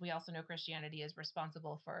lightly because we also know Christianity is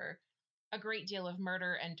responsible for a great deal of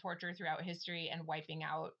murder and torture throughout history and wiping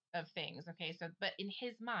out of things. Okay. So, but in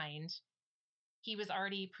his mind, he was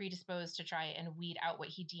already predisposed to try and weed out what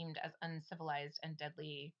he deemed as uncivilized and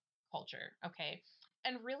deadly culture. Okay.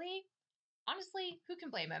 And really, honestly, who can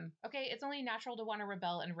blame him? Okay. It's only natural to want to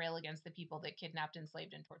rebel and rail against the people that kidnapped,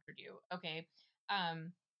 enslaved, and tortured you. Okay.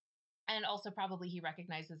 And also probably he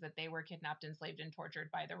recognizes that they were kidnapped, enslaved, and tortured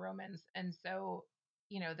by the Romans. And so,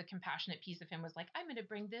 the compassionate piece of him was like, I'm going to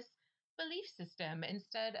bring this belief system and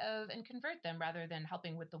convert them rather than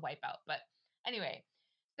helping with the wipeout. But anyway,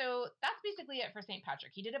 so that's basically it for St.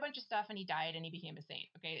 Patrick. He did a bunch of stuff and he died and he became a saint.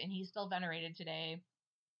 Okay. And he's still venerated today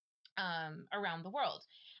around the world.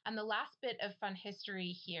 And the last bit of fun history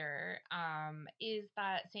here is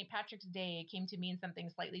that St. Patrick's Day came to mean something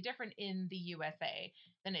slightly different in the USA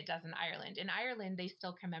than it does in Ireland. In Ireland, they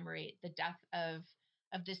still commemorate the death of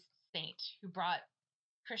this saint who brought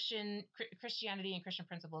Christianity and Christian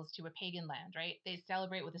principles to a pagan land, right? They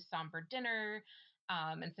celebrate with a somber dinner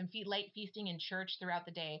and some light feasting in church throughout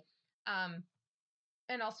the day.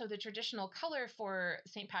 And also the traditional color for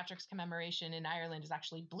St. Patrick's commemoration in Ireland is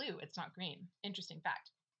actually blue. It's not green. Interesting fact.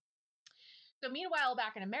 So meanwhile,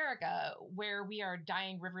 back in America, where we are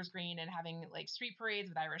dyeing rivers green and having like street parades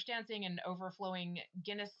with Irish dancing and overflowing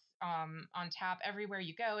Guinness on tap everywhere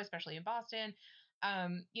you go, especially in Boston,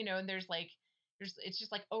 and it's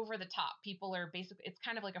just like over the top. People are basically, it's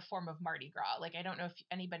kind of like a form of Mardi Gras. Like, I don't know if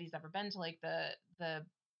anybody's ever been to like the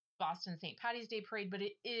Boston St. Patty's Day parade, but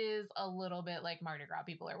it is a little bit like Mardi Gras.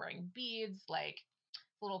 People are wearing beads, like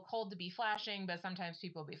it's a little cold to be flashing, but sometimes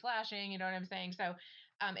people be flashing, you know what I'm saying? So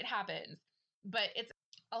it happens, but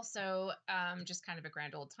Also, just kind of a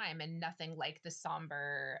grand old time, and nothing like the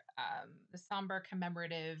somber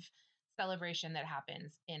commemorative celebration that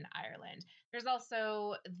happens in Ireland. There's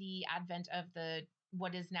also the advent of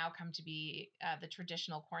what is now come to be the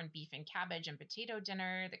traditional corned beef and cabbage and potato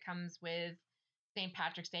dinner that comes with St.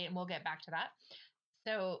 Patrick's Day, and we'll get back to that.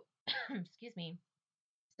 So, excuse me.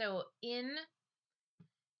 So in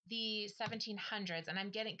the 1700s, and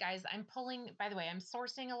by the way, I'm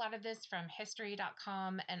sourcing a lot of this from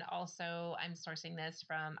history.com, and also I'm sourcing this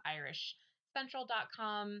from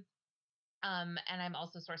irishcentral.com, and I'm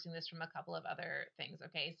also sourcing this from a couple of other things.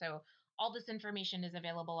 Okay, so all this information is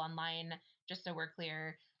available online, just so we're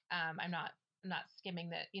clear. I'm not skimming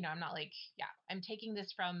that, I'm not like, yeah, I'm taking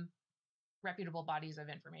this from reputable bodies of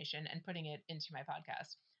information and putting it into my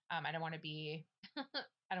podcast. I don't want to be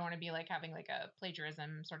I don't want to be like having like a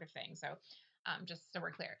plagiarism sort of thing. So just so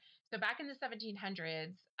we're clear. So back in the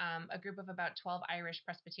 1700s, a group of about 12 Irish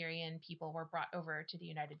Presbyterian people were brought over to the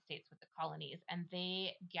United States with the colonies, and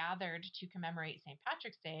they gathered to commemorate St.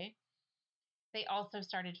 Patrick's Day. They also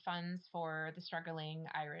started funds for the struggling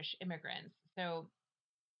Irish immigrants. So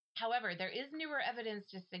however, there is newer evidence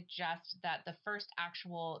to suggest that that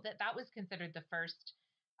was considered the first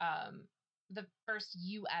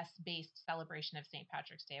U.S. based celebration of St.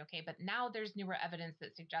 Patrick's Day. Okay, but now there's newer evidence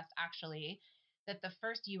that suggests actually that the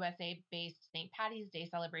first USA based St. Patty's Day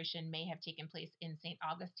celebration may have taken place in St.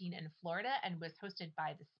 Augustine in Florida and was hosted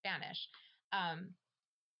by the Spanish.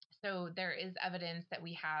 So there is evidence that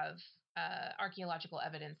we have archaeological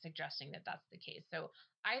evidence suggesting that that's the case. So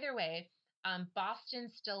either way, Boston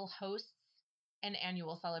still hosts an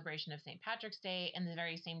annual celebration of St. Patrick's Day in the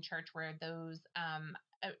very same church where those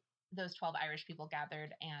 12 Irish people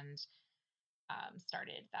gathered and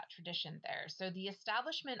started that tradition there. So the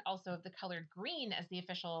establishment also of the colored green as the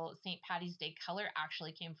official St. Patty's Day color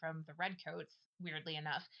actually came from the redcoats, weirdly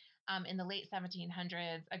enough. In the late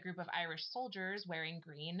 1700s, a group of Irish soldiers wearing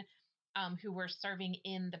green who were serving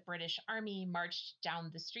in the British Army marched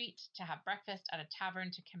down the street to have breakfast at a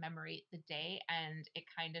tavern to commemorate the day, and it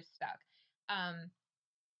kind of stuck.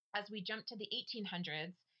 As we jump to the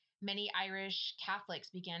 1800s, many Irish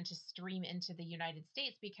Catholics began to stream into the United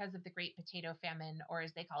States because of the Great Potato Famine, or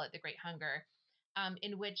as they call it, the Great Hunger,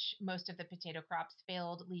 in which most of the potato crops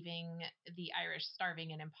failed, leaving the Irish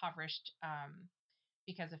starving and impoverished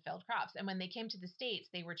because of failed crops. And when they came to the States,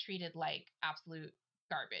 they were treated like absolute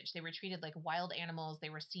garbage. They were treated like wild animals. They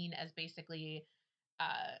were seen as basically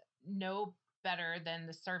no better than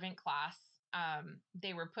the servant class.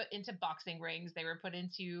 They were put into boxing rings. They were put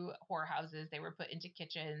into whorehouses. They were put into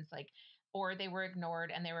kitchens, or they were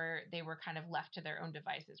ignored, and they were kind of left to their own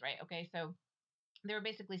devices, right? Okay, so they were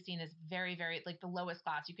basically seen as very, very like the lowest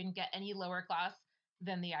class. You can get any lower class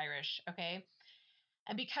than the Irish, okay?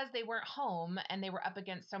 And because they weren't home and they were up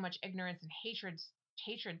against so much ignorance and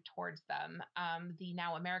hatred towards them, the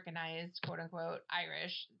now Americanized, quote unquote,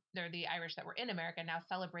 Irish, they're the Irish that were in America, now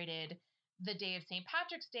celebrated the day of St.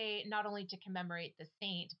 Patrick's Day, not only to commemorate the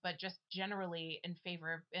saint, but just generally in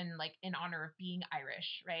honor of being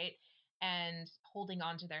Irish, right? And holding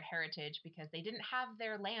on to their heritage because they didn't have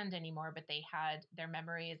their land anymore, but they had their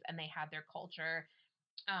memories and they had their culture.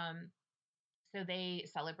 So they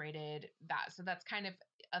celebrated that. So that's kind of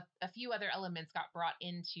a few other elements got brought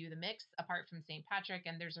into the mix apart from St. Patrick.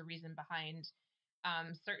 And there's a reason behind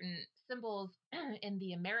certain symbols in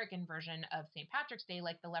the American version of St. Patrick's Day,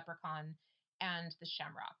 like the leprechaun and the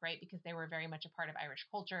shamrock, right? Because they were very much a part of Irish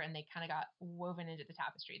culture and they kind of got woven into the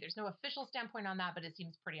tapestry. There's no official standpoint on that, but it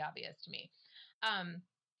seems pretty obvious to me.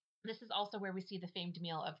 This is also where we see the famed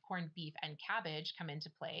meal of corned beef and cabbage come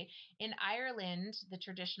into play. In Ireland, the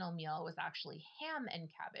traditional meal was actually ham and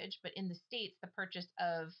cabbage, but in the States, the purchase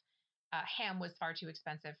of ham was far too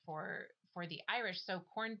expensive for the Irish, so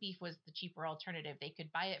corned beef was the cheaper alternative. They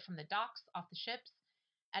could buy it from the docks off the ships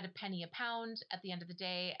at a penny a pound at the end of the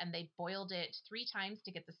day, and they boiled it 3 times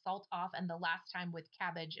to get the salt off, and the last time with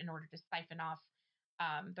cabbage in order to siphon off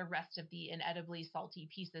the rest of the inedibly salty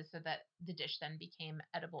pieces so that the dish then became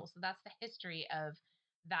edible. So that's the history of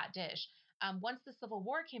that dish. Once the Civil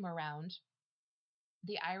War came around,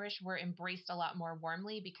 the Irish were embraced a lot more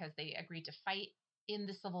warmly because they agreed to fight in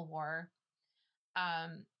the Civil War.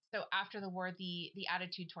 So after the war, the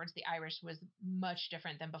attitude towards the Irish was much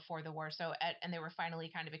different than before the war. And they were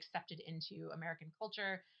finally kind of accepted into American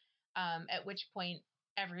culture, at which point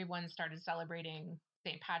everyone started celebrating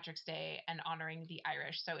St. Patrick's Day and honoring the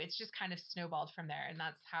Irish. So it's just kind of snowballed from there. And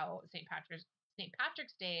that's how St.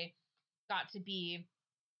 Patrick's Day got to be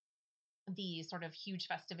the sort of huge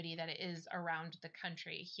festivity that it is around the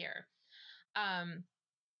country here.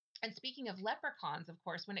 And speaking of leprechauns, of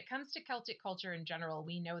course, when it comes to Celtic culture in general,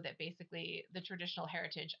 we know that basically the traditional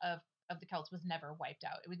heritage of the Celts was never wiped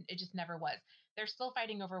out. It just never was. They're still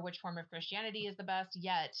fighting over which form of Christianity is the best,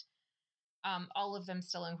 yet all of them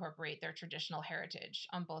still incorporate their traditional heritage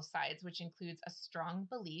on both sides, which includes a strong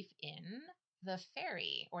belief in the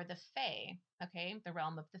fairy or the fae, okay, the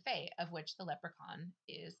realm of the fae, of which the leprechaun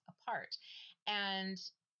is a part. And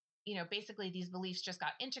basically these beliefs just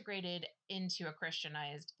got integrated into a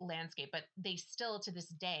Christianized landscape, but they still to this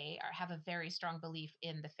day have a very strong belief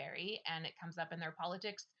in the fairy, and it comes up in their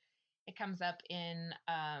politics. It comes up in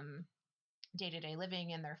day-to-day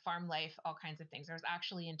living, in their farm life, all kinds of things. There was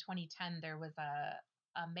actually in 2010, there was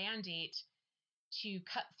a mandate to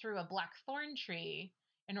cut through a blackthorn tree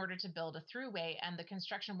in order to build a throughway, and the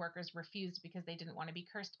construction workers refused because they didn't want to be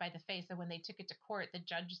cursed by the fae. So when they took it to court, the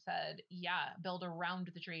judge said, yeah, build around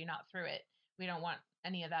the tree, not through it. We don't want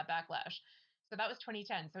any of that backlash. So that was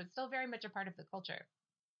 2010. So it's still very much a part of the culture,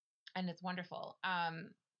 and it's wonderful.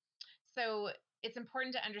 So it's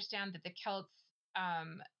important to understand that the Celts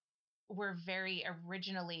were very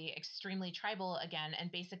originally extremely tribal again,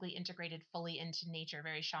 and basically integrated fully into nature,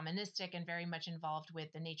 very shamanistic and very much involved with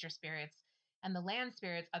the nature spirits and the land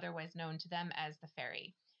spirits, otherwise known to them as the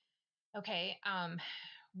fairy. Okay.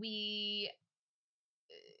 We,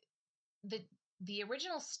 the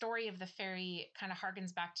original story of the fairy kind of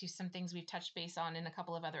harkens back to some things we've touched base on in a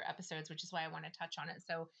couple of other episodes, which is why I want to touch on it.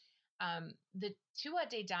 So the Tua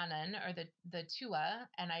de Danann, or the Tua,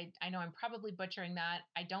 and I know I'm probably butchering that.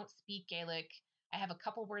 I don't speak Gaelic. I have a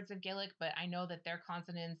couple words of Gaelic, but I know that their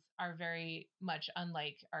consonants are very much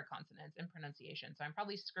unlike our consonants in pronunciation. So I'm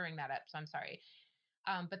probably screwing that up. So I'm sorry.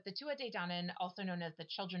 But the Tua de Danann, also known as the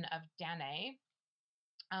children of Danae,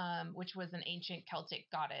 which was an ancient Celtic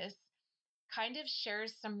goddess, kind of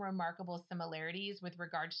shares some remarkable similarities with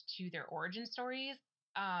regards to their origin stories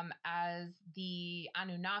as the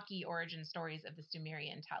Anunnaki origin stories of the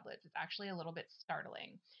Sumerian tablets. It's actually a little bit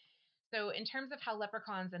startling. So in terms of how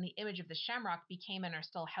leprechauns and the image of the shamrock became and are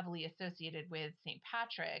still heavily associated with St.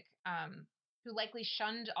 Patrick, who likely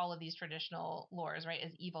shunned all of these traditional lores, right,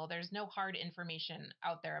 as evil, there's no hard information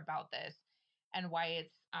out there about this and why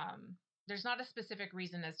it's, there's not a specific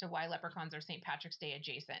reason as to why leprechauns are St. Patrick's Day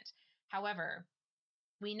adjacent. However,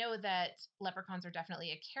 we know that leprechauns are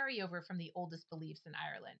definitely a carryover from the oldest beliefs in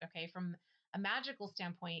Ireland. Okay. From a magical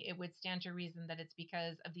standpoint, it would stand to reason that it's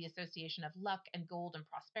because of the association of luck and gold and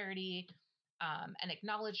prosperity, and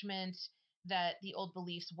acknowledgement that the old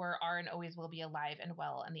beliefs were, are, and always will be alive and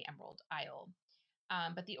well in the Emerald Isle.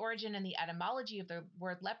 But the origin and the etymology of the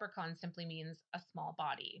word leprechaun simply means a small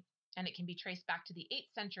body. And it can be traced back to the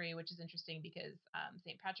 8th century, which is interesting because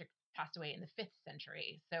St. Patrick passed away in the 5th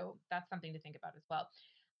century. So that's something to think about as well.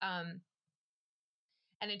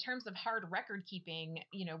 And in terms of hard record keeping,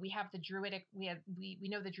 we have the Druidic, we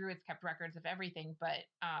know the Druids kept records of everything, but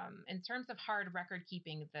in terms of hard record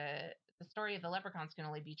keeping, the story of the leprechauns can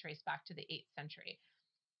only be traced back to the 8th century.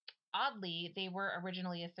 Oddly, they were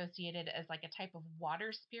originally associated as like a type of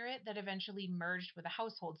water spirit that eventually merged with a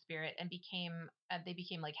household spirit and they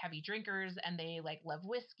became like heavy drinkers, and they like love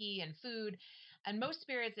whiskey and food. And most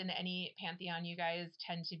spirits in any pantheon, you guys,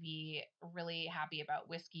 tend to be really happy about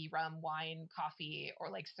whiskey, rum, wine, coffee, or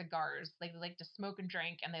like cigars. Like they like to smoke and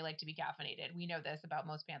drink, and they like to be caffeinated. We know this about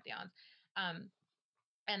most pantheons.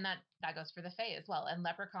 And that goes for the fae as well. And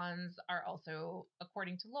leprechauns are also,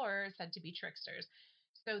 according to lore, said to be tricksters.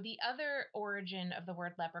 So the other origin of the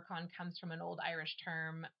word leprechaun comes from an old Irish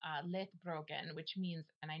term, leithbrogan, which means,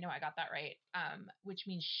 and I know I got that right, which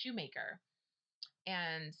means shoemaker.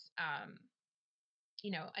 And,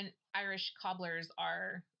 and Irish cobblers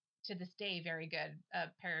are, to this day, very good.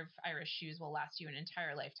 A pair of Irish shoes will last you an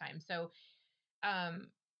entire lifetime. So,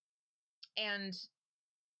 and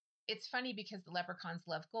it's funny because the leprechauns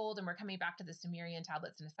love gold, and we're coming back to the Sumerian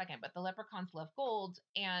tablets in a second, but the leprechauns love gold,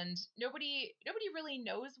 and nobody really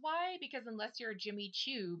knows why, because unless you're Jimmy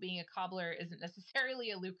Choo, being a cobbler isn't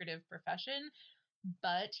necessarily a lucrative profession.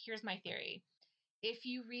 But here's my theory. If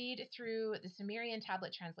you read through the Sumerian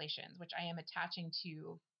tablet translations, which I am attaching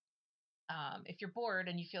to, if you're bored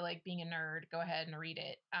and you feel like being a nerd, go ahead and read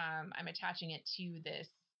it. I'm attaching it to this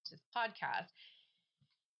podcast.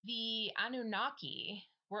 The Anunnaki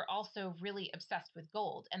were also really obsessed with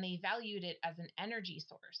gold, and they valued it as an energy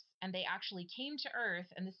source. And they actually came to Earth,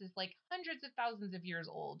 and this is like hundreds of thousands of years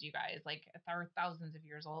old, you guys, like thousands of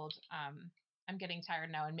years old. I'm getting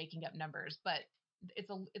tired now and making up numbers, but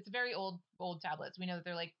it's very old tablets. We know that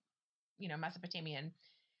they're like, Mesopotamian.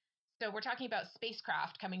 So we're talking about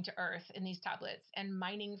spacecraft coming to Earth in these tablets and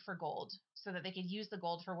mining for gold so that they could use the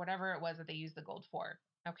gold for whatever it was that they used the gold for.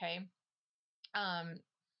 Okay.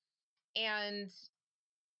 And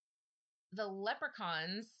the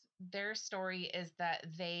leprechauns, their story is that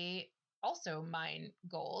they also mine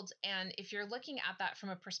gold. And if you're looking at that from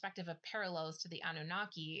a perspective of parallels to the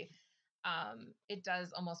Anunnaki, it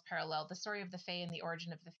does almost parallel the story of the Fae and the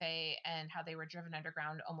origin of the Fae and how they were driven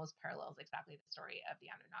underground almost parallels exactly the story of the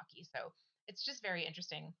Anunnaki. So it's just very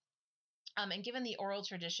interesting. And given the oral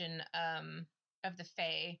tradition of the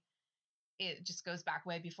Fae, it just goes back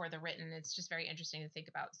way before the written. It's just very interesting to think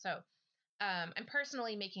about. So I'm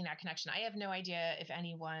personally making that connection. I have no idea if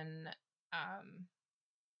anyone,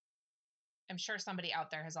 I'm sure somebody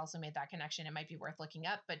out there has also made that connection. It might be worth looking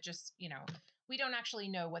up, but just, we don't actually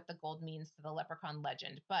know what the gold means to the leprechaun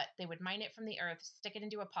legend, but they would mine it from the earth, stick it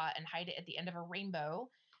into a pot, and hide it at the end of a rainbow,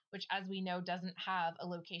 which, as we know, doesn't have a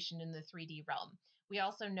location in the 3D realm. We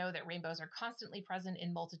also know that rainbows are constantly present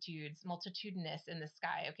in multitudinous in the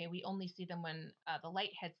sky. Okay, we only see them when the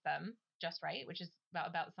light hits them just right, which is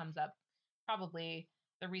about sums up probably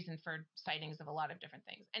the reason for sightings of a lot of different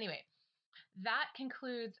things. Anyway, that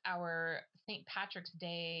concludes our St. Patrick's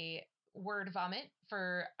Day word vomit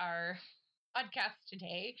for our podcast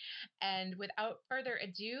today. And without further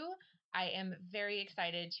ado, I am very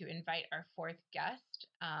excited to invite our fourth guest,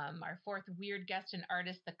 our fourth weird guest and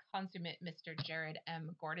artist, the consummate Mr. Jared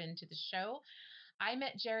M. Gordon, to the show. I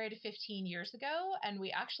met Jared 15 years ago, and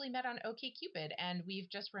we actually met on OkCupid, and we've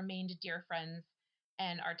just remained dear friends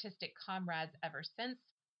and artistic comrades ever since.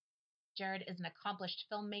 Jared is an accomplished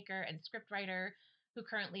filmmaker and scriptwriter who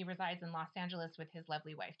currently resides in Los Angeles with his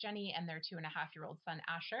lovely wife, Jenny, and their 2.5-year-old son,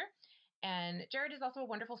 Asher. And Jared is also a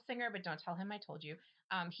wonderful singer, but don't tell him I told you.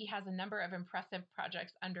 He has a number of impressive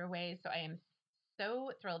projects underway, so I am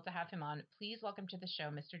so thrilled to have him on. Please welcome to the show,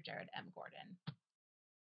 Mr. Jared M. Gordon.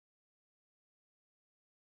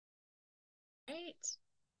 Great.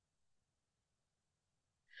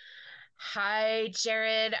 Hi,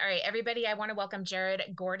 Jared. All right, everybody, I want to welcome Jared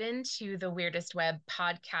Gordon to the Wyrdest Web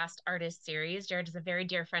Podcast Artist Series. Jared is a very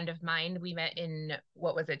dear friend of mine. We met in,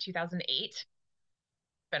 2008?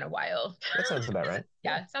 Been a while. That sounds about right.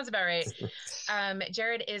 Yeah, sounds about right.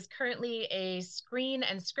 Jared is currently a screen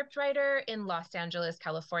and script writer in Los Angeles,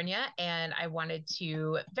 California, and I wanted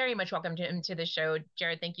to very much welcome him to the show.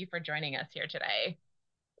 Jared, thank you for joining us here today.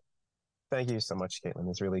 Thank you so much, Caitlin.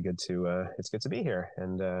 It's really good to be here,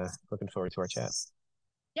 and looking forward to our chat.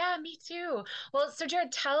 Yeah, me too. Well, so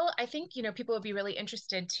Jared, I think, people would be really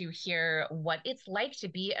interested to hear what it's like to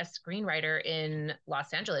be a screenwriter in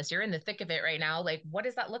Los Angeles. You're in the thick of it right now. Like, what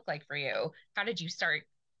does that look like for you? How did you start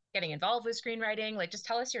getting involved with screenwriting? Like, just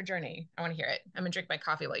tell us your journey. I want to hear it. I'm gonna drink my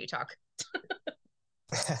coffee while you talk.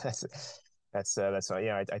 That's why.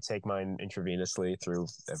 Yeah, I take mine intravenously through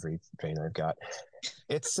every vein I've got.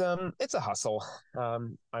 It's a hustle.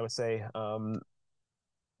 I would say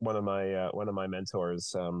one of my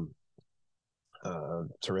mentors,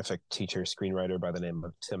 terrific teacher screenwriter by the name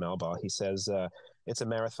of Tim Albaugh. He says it's a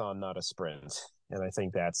marathon, not a sprint, and I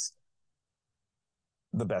think that's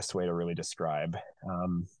the best way to really describe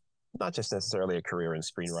not just necessarily a career in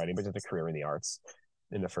screenwriting, but just a career in the arts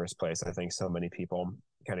in the first place. I think so many people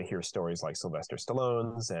kind of hear stories like Sylvester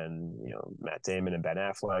Stallone's and, Matt Damon and Ben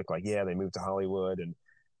Affleck, like, yeah, they moved to Hollywood and,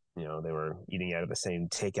 they were eating out of the same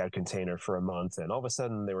takeout container for a month and all of a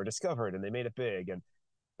sudden they were discovered and they made it big. And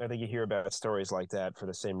I think you hear about stories like that for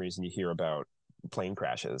the same reason you hear about plane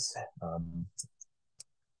crashes.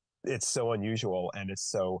 It's so unusual and it's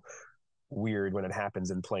so weird when it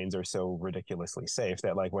happens, and planes are so ridiculously safe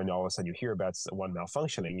that, like, when all of a sudden you hear about one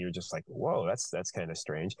malfunctioning, you're just like, whoa, that's kind of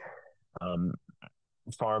strange.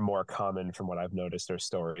 Far more common, from what I've noticed, are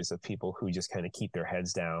stories of people who just kind of keep their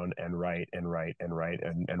heads down and write and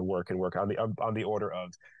work on the order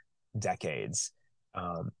of decades,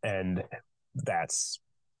 and that's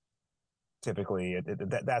typically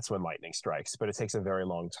that's when lightning strikes, but it takes a very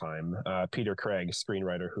long time. Peter Craig,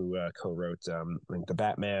 screenwriter who co-wrote The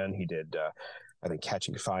Batman, he did I think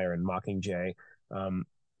Catching Fire and Mockingjay.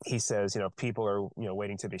 He says, people are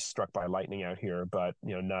waiting to be struck by lightning out here, but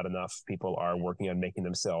not enough people are working on making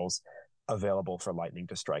themselves available for lightning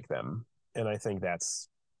to strike them. And I think that's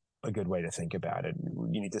a good way to think about it.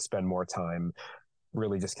 You need to spend more time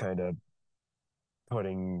really just kind of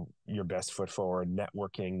putting your best foot forward,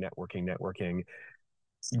 networking,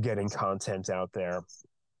 getting content out there,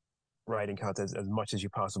 writing content as much as you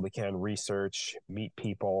possibly can, research, meet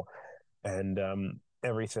people, and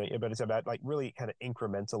everything. But it's about, like, really kind of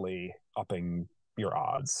incrementally upping your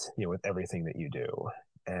odds, with everything that you do.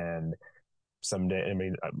 And someday,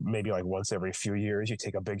 maybe like once every few years, you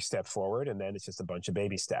take a big step forward, and then it's just a bunch of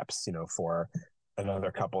baby steps, for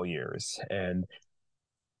another couple years. And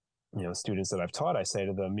students that I've taught, I say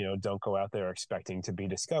to them, don't go out there expecting to be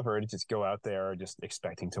discovered. Just go out there just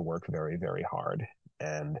expecting to work very, very hard.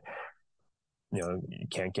 And, you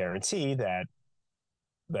can't guarantee that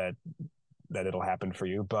it'll happen for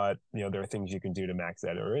you, but there are things you can do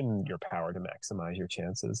that are in your power to maximize your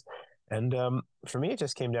chances. And for me, it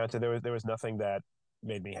just came down to there was nothing that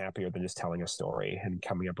made me happier than just telling a story and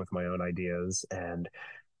coming up with my own ideas and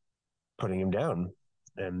putting them down.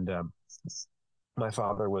 And my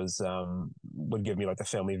father would give me like the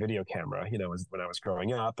family video camera, when I was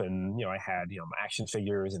growing up, and I had action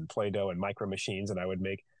figures and Play-Doh and micro machines, and I would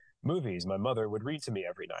make movies. My mother would read to me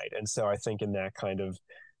every night, and so I think in that kind of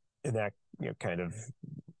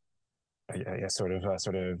sort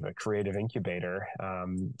of a creative incubator.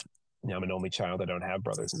 I'm an only child. I don't have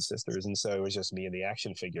brothers and sisters, and so it was just me and the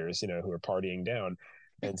action figures, who were partying down.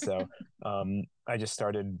 And so I just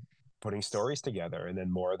started putting stories together, and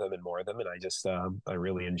then more of them and more of them, and I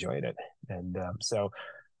really enjoyed it. And so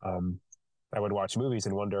I would watch movies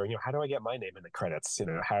and wonder, how do I get my name in the credits?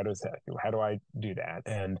 How do I do that?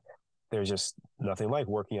 And there's just nothing like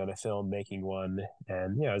working on a film, making one.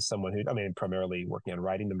 And, as someone who, primarily working on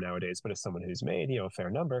writing them nowadays, but as someone who's made, a fair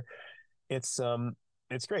number, it's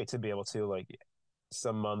great to be able to, like,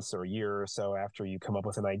 some months or a year or so after you come up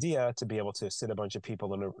with an idea, to be able to sit a bunch of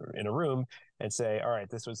people in a room and say, all right,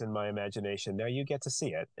 this was in my imagination. Now you get to see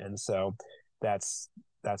it. And so that's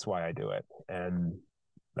why I do it. And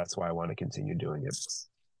that's why I want to continue doing it.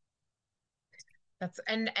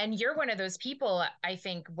 And you're one of those people, I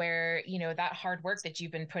think, where, that hard work that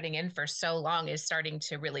you've been putting in for so long is starting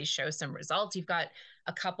to really show some results. You've got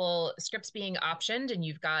a couple scripts being optioned, and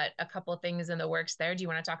you've got a couple things in the works there. Do you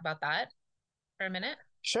want to talk about that for a minute?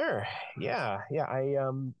 Sure. Yeah. I,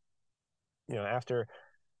 after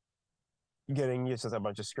getting used to a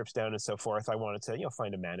bunch of scripts down and so forth, I wanted to,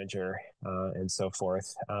 find a manager and so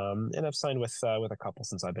forth. And I've signed with a couple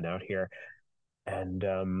since I've been out here. And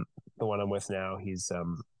the one I'm with now, he's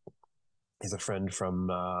a friend from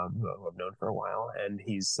who I've known for a while, and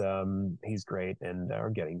he's great, and we're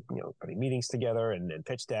getting putting meetings together and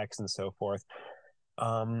pitch decks and so forth.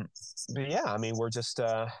 But yeah, we're just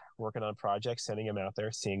working on projects, sending them out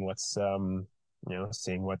there, seeing what's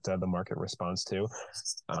seeing what the market responds to.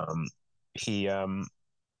 He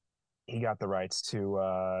got the rights to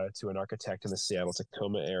an architect in the Seattle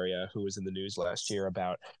Tacoma area who was in the news last year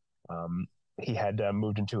about he had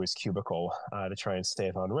moved into his cubicle to try and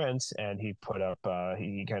save on rent, and he put up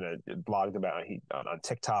he kind of blogged about on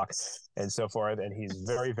TikTok and so forth, and he's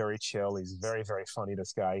very, very chill. He's very, very funny,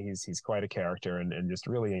 this guy. He's quite a character, and just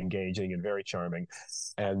really engaging and very charming.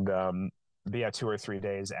 And but yeah, 2 or 3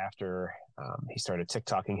 days after he started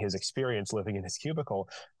TikToking his experience living in his cubicle,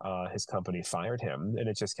 his company fired him. And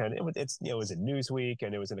it just kind of, it was in Newsweek,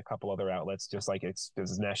 and it was in a couple other outlets, just like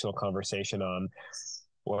there's a national conversation on,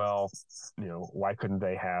 well, why couldn't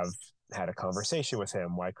they have had a conversation with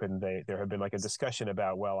him? Why couldn't there have been like a discussion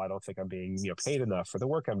about, well, I don't think I'm being paid enough for the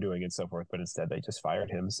work I'm doing and so forth, but instead they just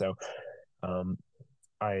fired him. So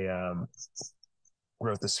I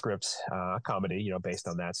wrote the script, comedy, based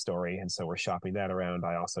on that story. And so we're shopping that around.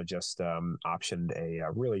 I also just optioned a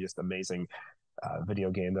really just amazing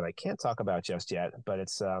video game that I can't talk about just yet, but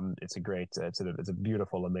it's a great, it's a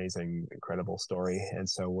beautiful, amazing, incredible story. And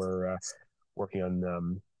so we're working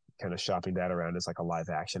on kind of shopping that around as like a live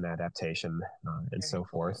action adaptation and so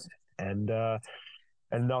forth. And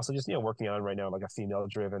also just, working on right now, like a female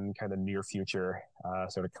driven kind of near future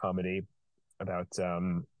sort of comedy about,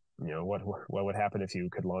 what would happen if you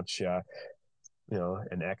could launch,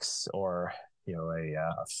 an ex or,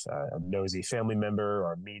 a nosy family member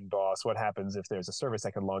or a mean boss. What happens if there's a service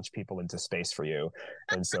that can launch people into space for you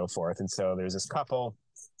and so forth. And so there's this couple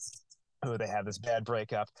who they have this bad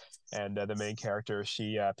breakup, and the main character,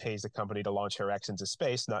 she pays the company to launch her ex into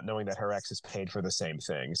space, not knowing that her ex is paid for the same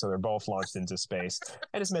thing. So they're both launched into space,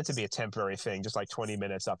 and it's meant to be a temporary thing, just like 20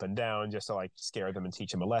 minutes up and down, just to like scare them and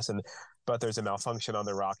teach them a lesson. But there's a malfunction on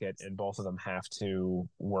the rocket, and both of them have to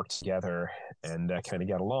work together and kind of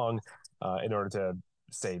get along in order to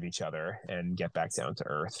save each other and get back down to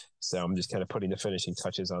Earth. So I'm just kind of putting the finishing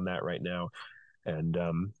touches on that right now, and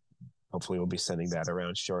hopefully we'll be sending that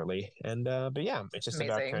around shortly. And but yeah, it's just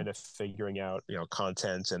amazing. About kind of figuring out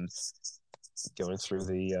content and going through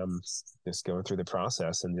the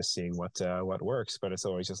process and just seeing what works. But it's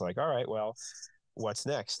always just like, all right, well, what's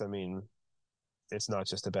next? It's not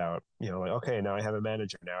just about like, okay, now I have a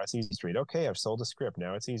manager, now it's Easy Street. Okay, I've sold a script,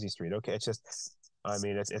 now it's Easy Street. Okay, it's just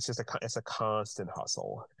it's a constant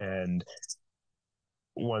hustle. And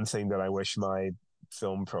one thing that I wish my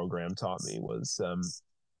film program taught me was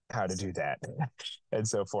how to do that and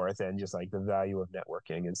so forth, and just like the value of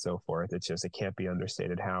networking and so forth. It can't be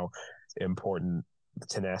understated how important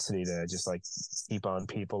tenacity to just like keep on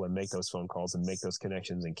people and make those phone calls and make those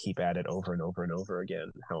connections and keep at it over and over and over again,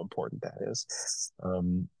 how important that is.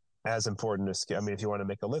 As important as skill, I mean, if you want to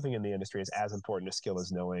make a living in the industry, is as important a skill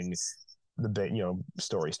as knowing the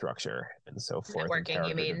story structure and so forth, and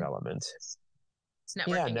character development.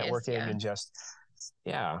 Networking networking and just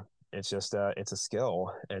it's just it's a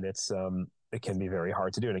skill, and it's it can be very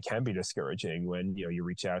hard to do, and it can be discouraging when you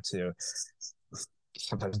reach out to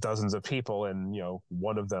sometimes dozens of people and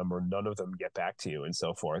one of them or none of them get back to you and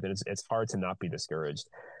so forth, and it's hard to not be discouraged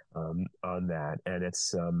on that. And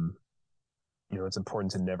it's it's important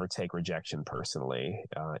to never take rejection personally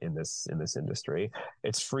in this industry.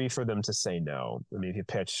 It's free for them to say no. I mean, if you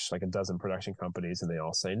pitch like a dozen production companies and they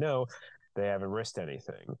all say no, they haven't risked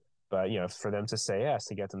anything. But for them to say yes,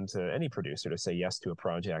 to get them to any producer to say yes to a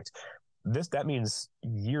project, that means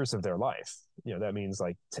years of their life. That means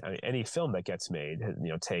like any film that gets made,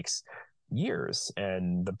 takes years,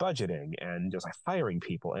 and the budgeting and just like hiring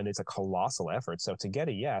people, and it's a colossal effort. So to get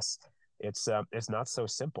a yes, it's not so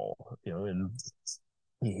simple, and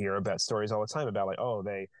you hear about stories all the time about like, oh,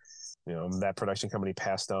 they, that production company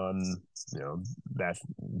passed on, that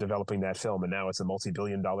developing that film, and now it's a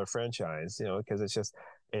multi-billion-dollar franchise, because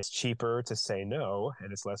it's cheaper to say no,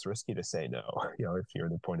 and it's less risky to say no, if you're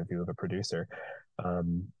in the point of view of a producer.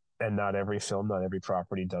 And not every film, not every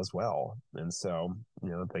property does well. And so,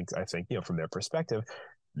 I think, from their perspective,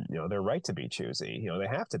 they're right to be choosy. They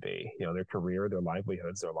have to be. Their career, their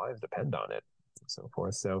livelihoods, their lives depend on it, and so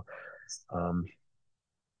forth. So,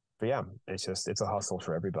 but yeah, it's a hustle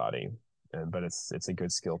for everybody, but it's a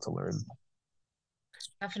good skill to learn.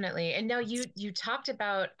 Definitely. And now you talked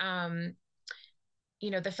about the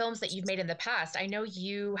films that you've made in the past. I know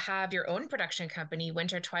you have your own production company,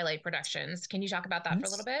 Winter Twilight Productions. Can you talk about that for a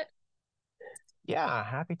little bit? Yeah,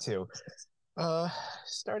 happy to.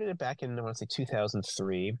 Started it back in, I want to say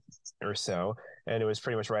 2003 or so, and it was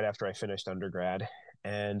pretty much right after I finished undergrad.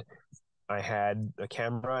 And I had a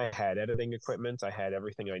camera, I had editing equipment, I had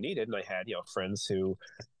everything I needed, and I had friends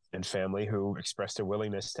and family who expressed a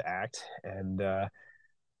willingness to act, and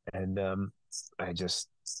I just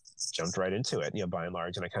jumped right into it, by and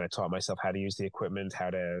large, and I kind of taught myself how to use the equipment,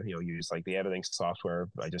 how to use like the editing software.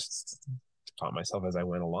 I just taught myself as I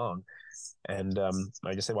went along. And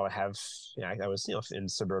I just said, well, I was, in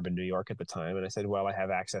suburban New York at the time. And I said, well, I have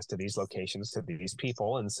access to these locations, to these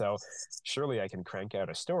people. And so surely I can crank out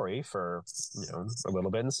a story for, a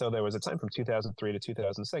little bit. And so there was a time from 2003 to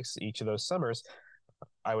 2006, each of those summers,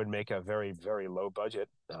 I would make a very, very low budget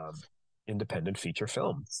independent feature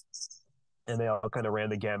film. And they all kind of ran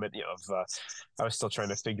the gamut, of I was still trying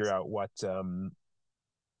to figure out what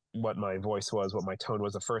my voice was, what my tone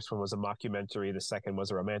was. The first one was a mockumentary. The second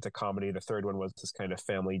was a romantic comedy. The third one was this kind of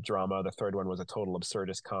family drama. The third one was a total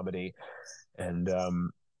absurdist comedy, and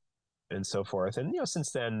so forth. And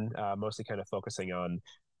since then, mostly kind of focusing on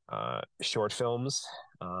short films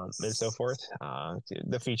and so forth.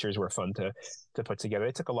 The features were fun to put together.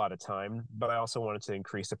 It took a lot of time, but I also wanted to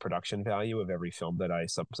increase the production value of every film that I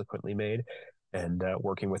subsequently made, and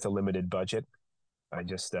working with a limited budget, we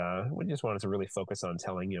just wanted to really focus on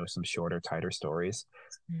telling, some shorter, tighter stories,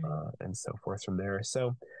 and so forth from there.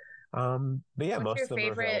 So, but yeah, most of them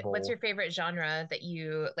are available. What's your favorite genre that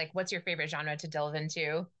you like? What's your favorite genre to delve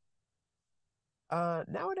into?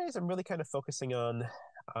 Nowadays, I'm really kind of focusing on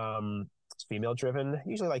female driven,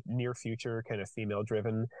 usually like near future kind of female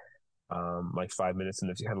driven, like 5 minutes, and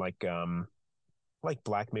it's kind of like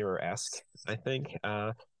Black Mirror-esque, I think,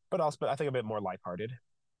 but I think a bit more lighthearted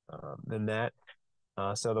than that.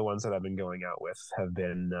 So the ones that I've been going out with have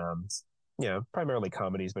been, primarily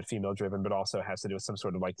comedies, but female driven, but also has to do with some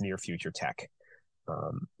sort of like near future tech,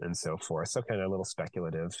 and so forth. So kind of a little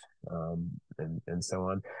speculative, and so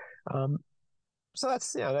on. So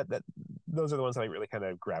that's, those are the ones that I really kind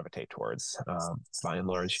of gravitate towards, by and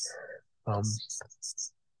large.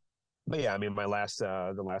 But yeah, I mean, the last,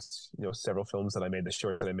 several films that I made, the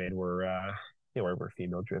short that I made were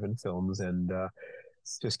female driven films, and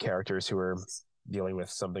just characters who were dealing with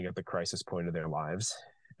something at the crisis point of their lives,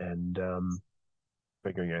 and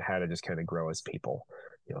figuring out how to just kind of grow as people,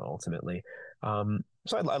 ultimately.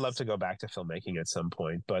 So I'd love to go back to filmmaking at some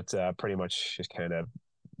point, but pretty much just kind of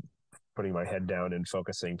putting my head down and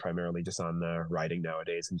focusing primarily just on writing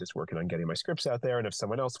nowadays, and just working on getting my scripts out there. And if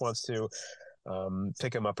someone else wants to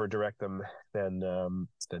pick them up or direct them, then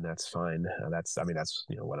that's fine. That's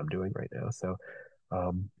what I'm doing right now. So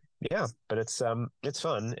yeah, but it's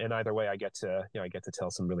fun, and either way, I get to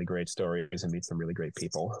tell some really great stories and meet some really great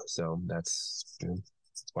people. So that's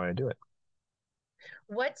That's why I do it.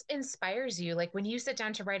 What inspires you? Like when you sit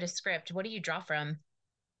down to write a script, what do you draw from?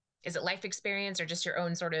 Is it life experience or just your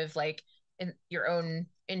own sort of like your own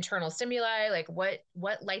internal stimuli? Like what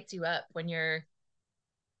lights you up when you're,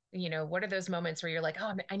 what are those moments where you're like,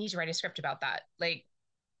 oh, I need to write a script about that? Like,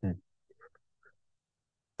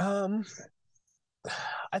 um,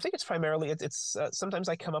 I think it's primarily it's sometimes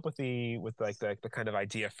I come up with the kind of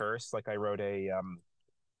idea first. Like I wrote a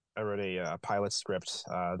pilot script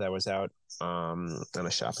that was out on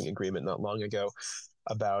a shopping agreement not long ago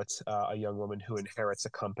about a young woman who inherits a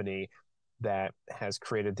company that has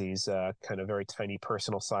created these kind of very tiny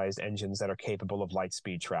personal sized engines that are capable of light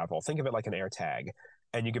speed travel. Think of it like an AirTag,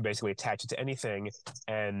 and you can basically attach it to anything,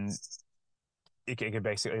 and it can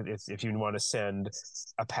basically, if you want to send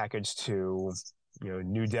a package to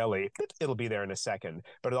New Delhi, it'll be there in a second.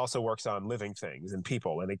 But it also works on living things and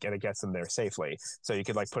people, and it gets them there safely. So you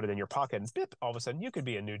could like put it in your pocket, and bip, all of a sudden you could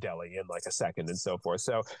be in New Delhi in like a second, and so forth.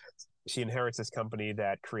 So she inherits this company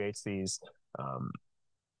that creates these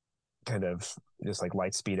kind of just like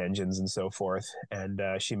light speed engines and so forth. And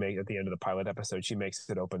she makes, at the end of the pilot episode, she makes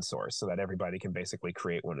it open source so that everybody can basically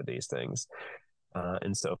create one of these things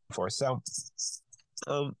and so forth. So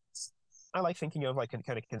I like thinking of like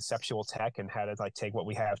kind of conceptual tech and how to like take what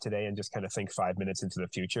we have today and just kind of think 5 minutes into the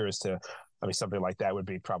future something like that would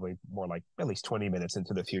be probably more like at least 20 minutes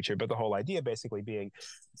into the future. But the whole idea basically being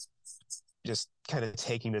just kind of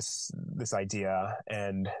taking this idea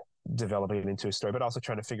and developing it into a story, but also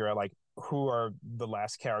trying to figure out like who are the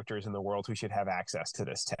last characters in the world who should have access to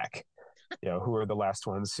this tech. Who are the last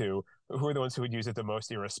ones who are the ones who would use it the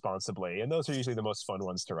most irresponsibly, and those are usually the most fun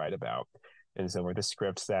ones to write about. And so with the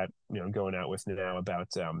scripts that I'm going out with now about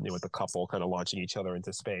with the couple kind of launching each other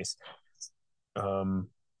into space, I'm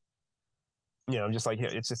just like,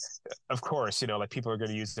 it's just, of course, like people are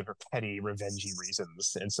going to use it for petty, revengey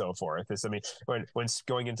reasons and so forth. When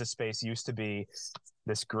going into space used to be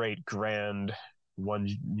this great, grand one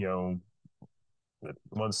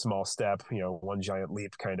small step, one giant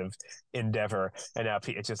leap kind of endeavor, and now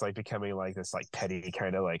it's just like becoming like this like petty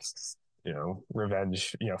kind of like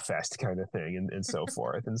revenge, fest kind of thing and so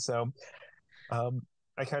forth. And so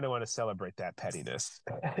I kind of want to celebrate that pettiness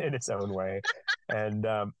in its own way. And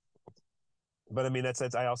but I mean that's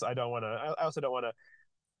I also don't want to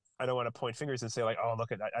point fingers and say like, oh,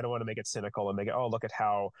 look at, I don't want to make it cynical and make it, oh, look at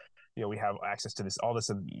how we have access to these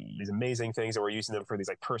amazing things and we're using them for these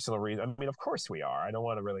like personal reasons. I mean, of course we are. I don't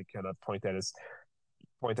want to really kind of point that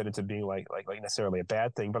into being like necessarily a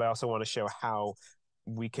bad thing, but I also want to show how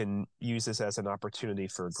we can use this as an opportunity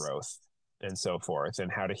for growth and so forth,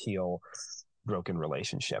 and how to heal broken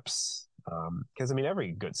relationships. Because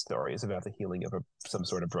every good story is about the healing of some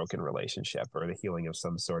sort of broken relationship, or the healing of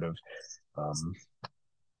some sort of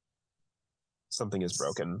something is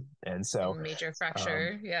broken. And so major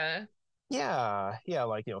fracture. Yeah,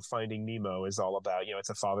 like Finding Nemo is all about it's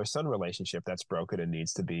a father-son relationship that's broken and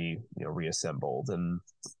needs to be reassembled. And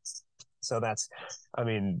so that's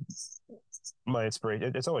my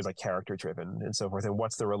inspiration, it's always like character driven and so forth. And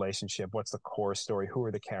what's the relationship? What's the core story? Who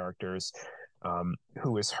are the characters?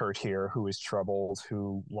 Who is hurt here? Who is troubled?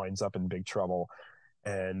 Who winds up in big trouble?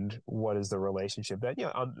 And what is the relationship that,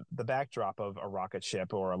 on the backdrop of a rocket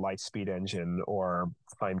ship or a light speed engine or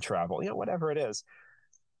time travel, whatever it is,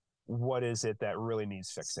 what is it that really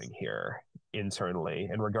needs fixing here internally?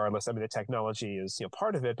 And regardless, the technology is,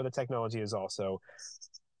 part of it, but the technology is also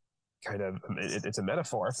kind of, it's a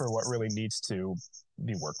metaphor for what really needs to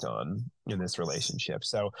be worked on in this relationship.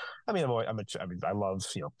 So, I love,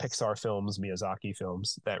 Pixar films, Miyazaki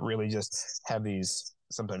films that really just have these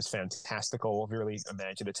sometimes fantastical, really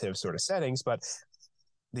imaginative sort of settings, but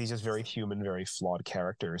these just very human, very flawed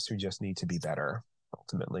characters who just need to be better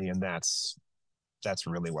ultimately. And that's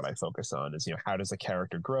really what I focus on is, how does a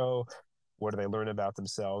character grow? What do they learn about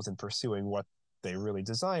themselves? And pursuing what they really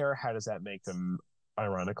desire, how does that make them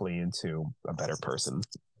ironically into a better person?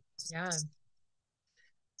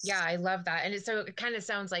 Yeah, I love that. And so it kind of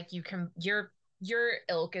sounds like your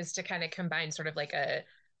ilk is to kind of combine sort of like a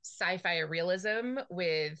sci-fi realism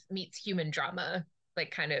with meets human drama, like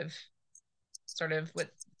kind of sort of with,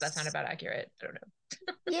 that sound about accurate? I don't know.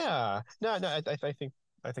 Yeah, no,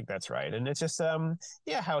 I think that's right. And it's just how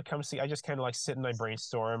it comes to, I just kind of like sit and I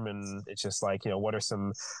brainstorm, and it's just like, what are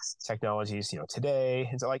some technologies today?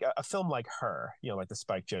 It's like a film like Her, like the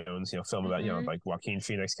Spike Jonze film about like Joaquin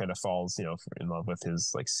Phoenix kind of falls in love with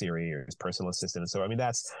his like Siri or his personal assistant. And so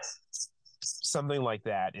that's something like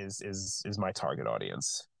that is my target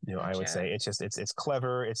audience. I would say Gotcha. it's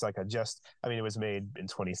clever. It's like it was made in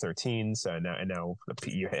 2013. So now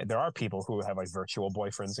there are people who have like virtual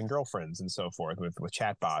boyfriends and girlfriends and so forth with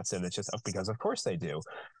chatbots, and it's just because of course they do.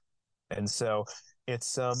 And so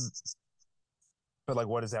it's but like,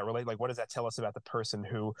 what does that relate? Like, what does that tell us about the person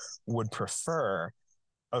who would prefer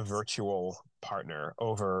a virtual partner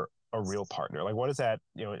over a real partner? Like, what is that?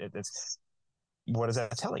 It's what is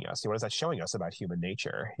that telling us? What is that showing us about human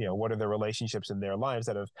nature? What are the relationships in their lives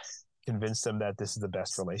that have convinced them that this is the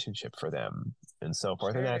best relationship for them, and so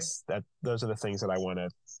forth? Sure. And those are the things that I want to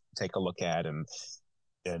take a look at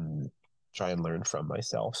and try and learn from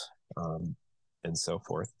myself, and so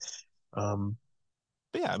forth.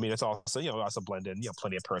 But yeah, it's also also blend in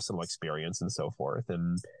plenty of personal experience and so forth,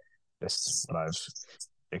 and this is what I've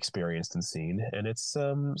experienced and seen, and it's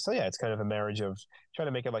so yeah, it's kind of a marriage of trying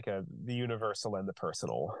to make it like the universal and the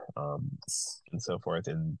personal, and so forth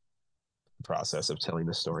in the process of telling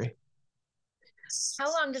the story.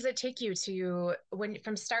 How long does it take you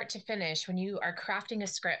from start to finish, when you are crafting a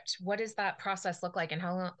script? What does that process look like, and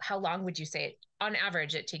how long would you say on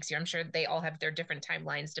average it takes you? I'm sure they all have their different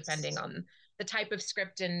timelines depending on the type of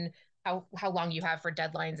script and how long you have for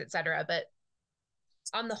deadlines, et cetera. But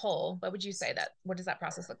on the whole, what does that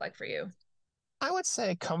process look like for you? I would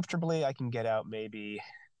say comfortably I can get out maybe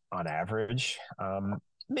on average,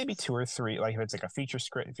 maybe 2 or 3. Like if it's like a feature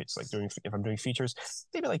script, if I'm doing features,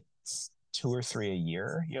 maybe like 2 or 3 a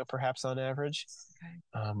year, perhaps on average.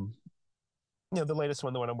 Okay. The latest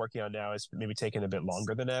one, the one I'm working on now, is maybe taking a bit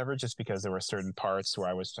longer than average, just because there were certain parts where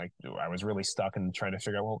I was really stuck and trying to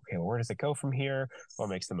figure out, where does it go from here? What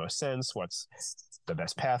makes the most sense? What's the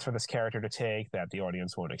best path for this character to take that the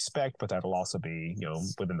audience won't expect, but that'll also be,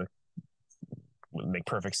 make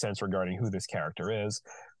perfect sense regarding who this character is,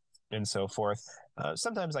 and so forth.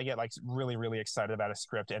 Sometimes I get like really, really excited about a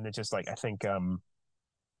script, and it just like, I think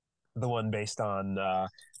the one based on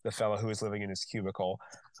the fellow who is living in his cubicle.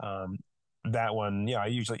 That one, I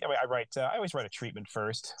always write a treatment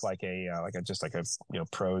first, like just like a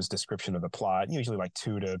prose description of the plot, usually like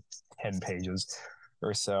 2 to 10 pages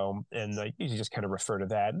or so, and I usually just kind of refer to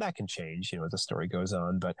that, and that can change, as the story goes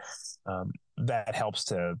on, but that helps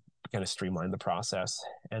to kind of streamline the process.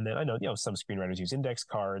 And then I know, some screenwriters use index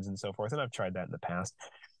cards and so forth, and I've tried that in the past,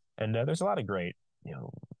 and there's a lot of great,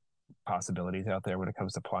 possibilities out there when it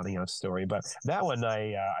comes to plotting out story. But that one,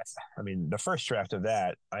 the first draft of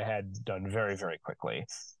that I had done very, very quickly.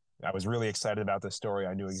 I was really excited about the story.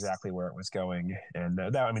 I knew exactly where it was going, and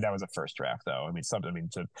that was a first draft, though.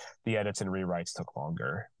 The edits and rewrites took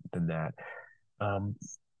longer than that.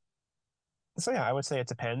 So yeah, I would say it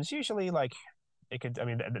depends. Usually, like it could.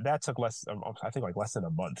 That took less. I think like less than a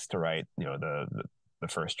month to write. The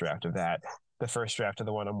first draft of that. The first draft of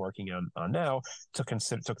the one I'm working on now took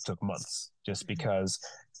months, just because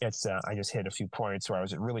it's I just hit a few points where I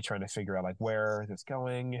was really trying to figure out like where it's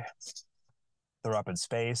going. They're up in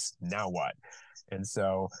space. Now what? And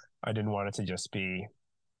so I didn't want it to just be,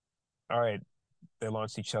 all right, they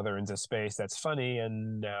launched each other into space. That's funny.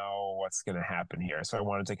 And now what's going to happen here? So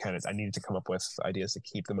I needed to come up with ideas to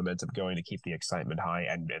keep the momentum going, to keep the excitement high,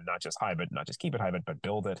 and not just keep it high, but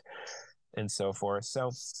build it, and so forth.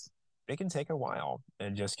 So it can take a while,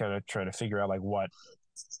 and just kind of trying to figure out like what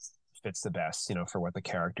fits the best, for what the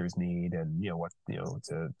characters need, and what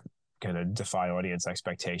to kind of defy audience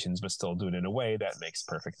expectations, but still do it in a way that makes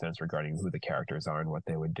perfect sense regarding who the characters are and what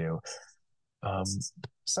they would do.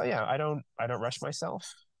 So yeah, I don't rush myself.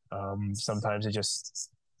 Sometimes it just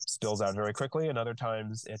spills out very quickly, and other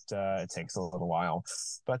times it takes a little while.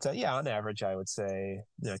 But yeah, on average, I would say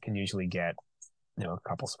I can usually get a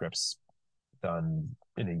couple scripts done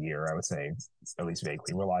in a year. I would say, at least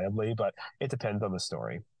vaguely reliably, but it depends on the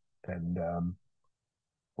story and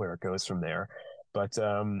where it goes from there. But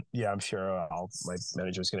yeah, I'm sure my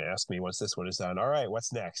manager's going to ask me once this one is done, all right,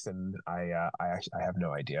 what's next? And I have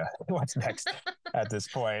no idea what's next at this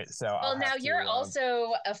point. So Well, now you're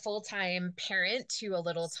also a full-time parent to a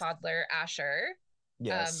little toddler, Asher,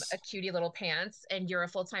 yes, a cutie little pants, and you're a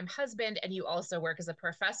full-time husband, and you also work as a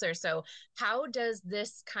professor. So how does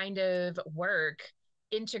this kind of work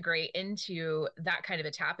integrate into that kind of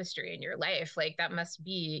a tapestry in your life? Like that must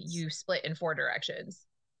be you split in 4 directions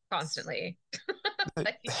constantly.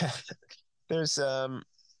 there's a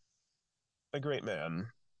great man,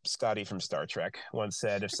 Scotty from Star Trek, once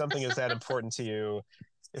said, if something is that important to you,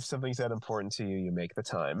 you make the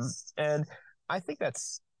time. And I think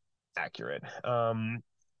that's accurate. My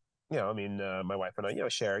wife and I,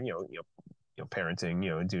 share,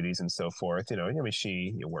 parenting, duties and so forth.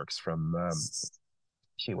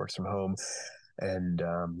 She works from home, and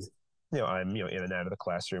I'm, in and out of the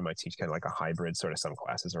classroom. I teach kind of like a hybrid sort of, some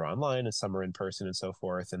classes are online and some are in person and so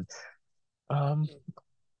forth. And um,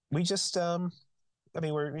 we just,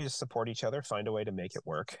 we just support each other, find a way to make it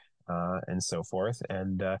work. And so forth.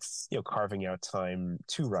 And, carving out time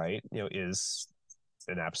to write, is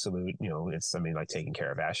an absolute, like taking care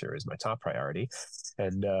of Asher is my top priority.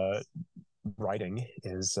 And writing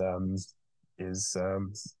is a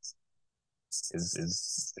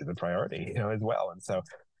priority, as well. And so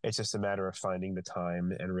it's just a matter of finding the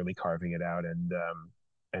time and really carving it out and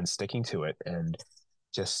sticking to it and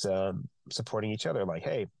just supporting each other. Like,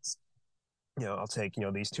 hey, I'll take,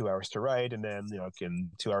 these 2 hours to write, and then, in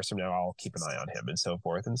 2 hours from now, I'll keep an eye on him and so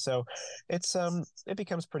forth. And so it's, it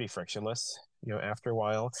becomes pretty frictionless, after a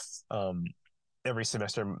while. Every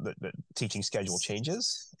semester, the teaching schedule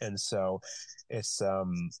changes. And so it's,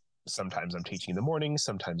 sometimes I'm teaching in the mornings,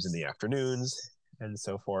 sometimes in the afternoons and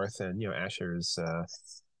so forth. And, Asher's,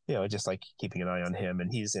 just like keeping an eye on him,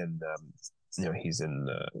 and he's in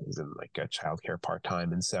like a childcare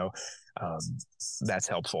part-time. And so that's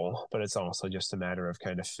helpful, but it's also just a matter of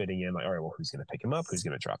kind of fitting in, like, all right, well, who's going to pick him up? Who's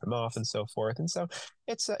going to drop him off and so forth. And so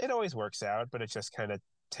it's, it always works out, but it just kind of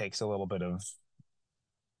takes a little bit of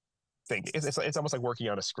thinking. It's almost like working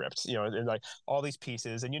on a script, and like all these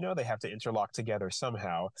pieces, and, they have to interlock together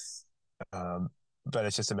somehow. But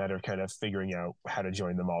it's just a matter of kind of figuring out how to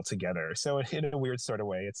join them all together. So in a weird sort of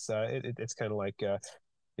way, it's kind of like,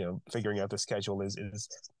 figuring out the schedule is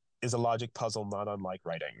a logic puzzle, not unlike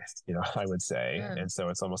writing, I would say. Yeah. And so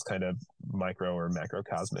it's almost kind of micro or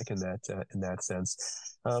macrocosmic in that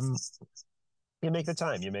sense. You make the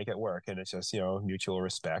time, you make it work, and it's just, mutual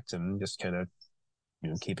respect and just kind of,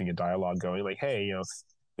 keeping a dialogue going, like, hey,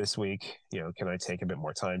 this week, can I take a bit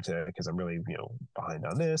more time because I'm really, behind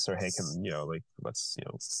on this, or, hey, let's,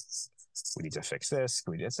 we need to fix this.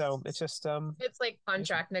 So it's just, it's like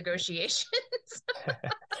contract negotiations.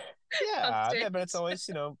 Yeah, but it's always,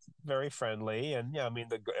 very friendly. And yeah,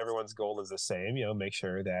 everyone's goal is the same, make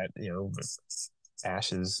sure that,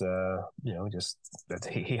 Ash is, just that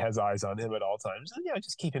he has eyes on him at all times, and,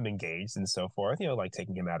 just keep him engaged and so forth, like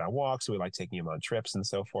taking him out on walks. We like taking him on trips and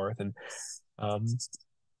so forth. And,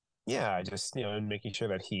 just, making sure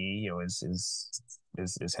that he,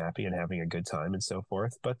 is happy and having a good time and so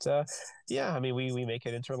forth. But we make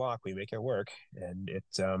it interlock, we make it work. And it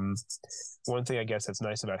one thing I guess that's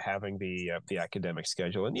nice about having the academic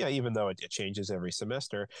schedule, and even though it changes every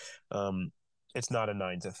semester, it's not a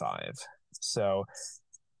 9 to 5. So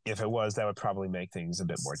if it was, that would probably make things a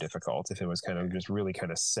bit more difficult if it was kind of just really kind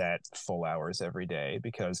of set full hours every day,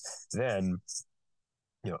 because then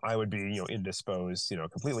I would be indisposed,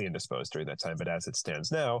 completely indisposed during that time. But as it stands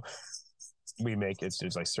now,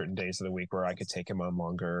 there's like certain days of the week where I could take him on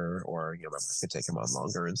longer, or my wife could take him on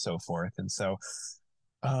longer and so forth. And so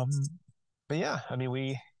but yeah,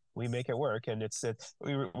 we make it work. And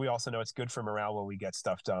we also know it's good for morale when we get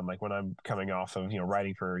stuff done. Like when I'm coming off of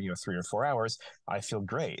writing for 3 or 4 hours, I feel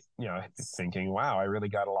great, thinking, wow, I really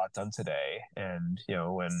got a lot done today. And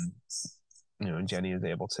when Jenny is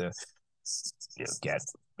able to get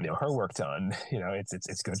her work done,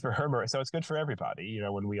 it's good for her, so it's good for everybody,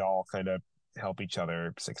 when we all kind of help each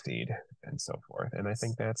other succeed and so forth. And I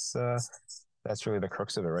think that's really the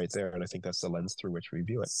crux of it right there. And I think that's the lens through which we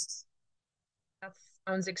view it. That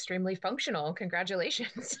sounds extremely functional.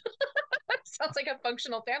 Congratulations. Sounds like a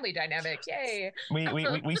functional family dynamic. Yay. We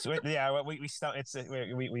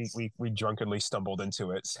drunkenly stumbled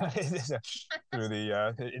into it through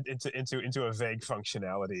the into a vague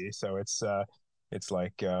functionality. So it's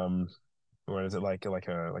like what is it, like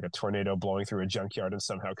a tornado blowing through a junkyard and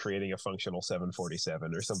somehow creating a functional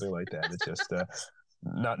 747 or something like that. It's just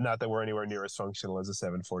not that we're anywhere near as functional as a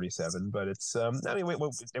 747, but it's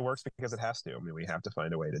it works because it has to. We have to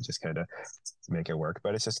find a way to just kind of make it work.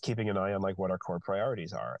 But it's just keeping an eye on like what our core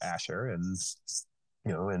priorities are, Asher and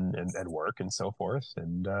and work and so forth.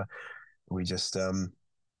 And we just it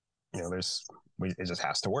just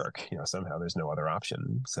has to work. Somehow there's no other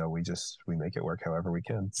option. So we make it work however we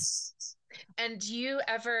can. And do you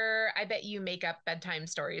ever? I bet you make up bedtime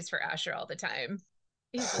stories for Asher all the time.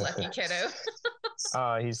 He's a lucky kiddo.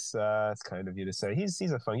 It's kind of you to say. He's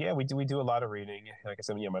a fun. Yeah, we do a lot of reading. Like I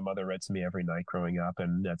said, my mother read to me every night growing up,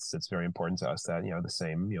 and it's very important to us that the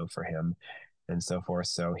same for him and so forth.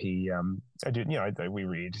 So he we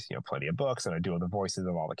read plenty of books, and I do the voices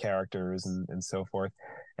of all the characters and so forth.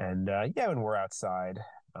 And when we're outside,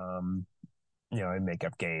 I make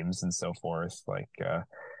up games and so forth, like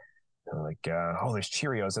there's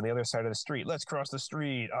Cheerios on the other side of the street. Let's cross the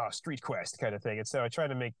street. Street quest kind of thing. And so I try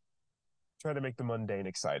to make try to make the mundane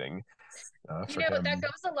exciting for That him.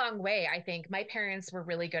 goes a long way. I think my parents were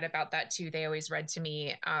really good about that too. They always read to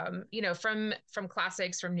me, from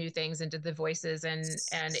classics, from new things into the voices, and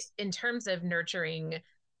in terms of nurturing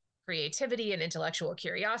creativity and intellectual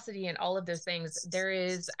curiosity and all of those things,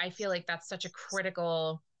 I feel like that's such a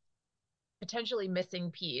critical, potentially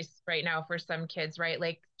missing piece right now for some kids, right?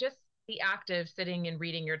 Like just the act of sitting and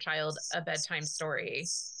reading your child a bedtime story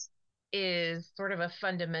is sort of a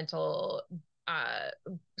fundamental uh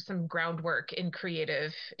some groundwork in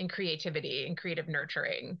creativity and creative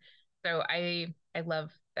nurturing. So I love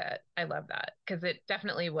that because it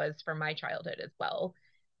definitely was from my childhood as well.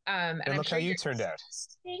 And And I'm look how sure you you're turned out.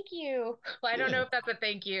 thank you. Well, I don't know Yeah. if that's a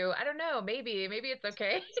thank you. I don't know. Maybe it's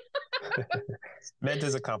okay. Meant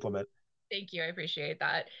as a compliment. Thank you. I appreciate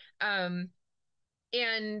that. Um,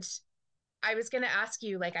 and I was going to ask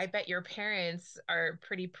you, like, I bet your parents are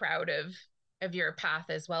pretty proud of your path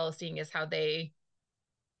as well, seeing as how they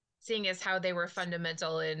were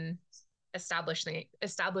fundamental in establishing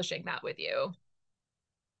that with you.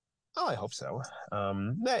 Oh, I hope so. I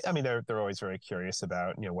mean, they're always very curious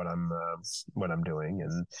about what I'm doing,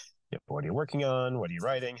 and what are you working on? What are you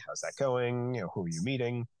writing? How's that going? Who are you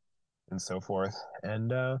meeting, and so forth.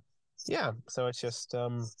 And yeah, so it's just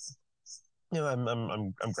I'm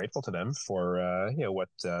grateful to them for what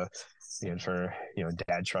for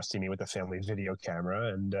dad trusting me with the family video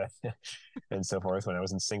camera and and so forth when I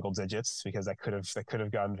was in single digits, because that could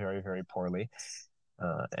have gone very, very poorly.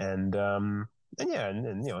 And yeah,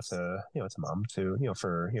 and it's a mom to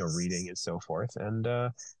for reading and so forth, and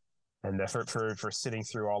for sitting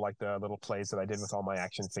through all like the little plays that I did with all my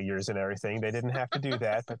action figures and everything. They didn't have to do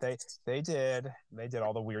that, but they did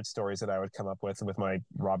all the weird stories that I would come up with my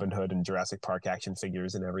Robin Hood and Jurassic Park action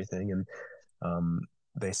figures and everything, and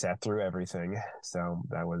they sat through everything. So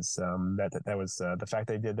that was that was the fact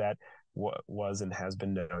they did that was and has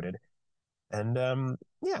been noted. And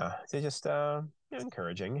yeah, they just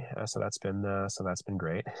encouraging. So that's been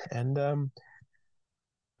great. And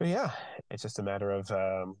but yeah, it's just a matter of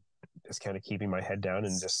just kind of keeping my head down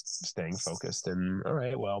and just staying focused. And all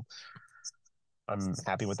right, well, I'm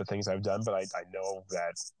happy with the things I've done, but I know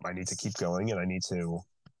that I need to keep going, and I need to.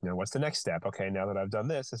 What's the next step? Okay, now that I've done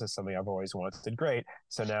this is something I've always wanted. Great.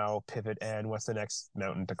 So now pivot, and what's the next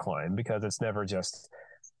mountain to climb? Because it's never just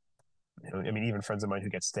I mean, even friends of mine who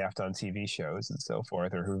get staffed on TV shows and so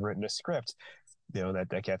forth, or who've written a script,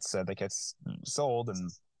 that gets sold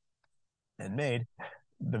and made.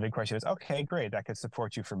 The big question is, okay, great, that could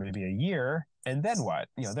support you for maybe a year, and then what?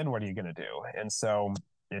 Then what are you going to do? And so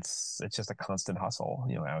it's just a constant hustle,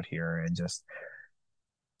 out here, and just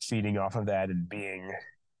feeding off of that and being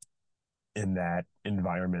in that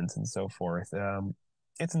environment and so forth.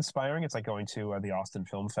 It's inspiring. It's like going to the Austin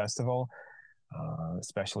Film Festival,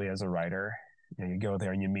 especially as a writer. You go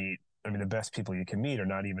there and you meet. I mean, the best people you can meet are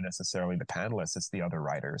not even necessarily the panelists; it's the other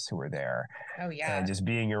writers who are there. Oh And yeah. just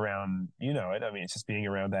being around, it. I mean, it's just being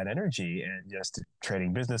around that energy and just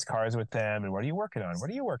trading business cards with them. And what are you working on? What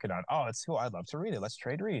are you working on? Oh, it's cool. I'd love to read it. Let's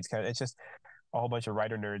trade reads. It's just a whole bunch of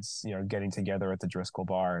writer nerds, getting together at the Driscoll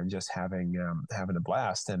Bar and just having a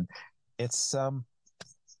blast. And it's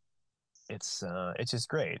it's just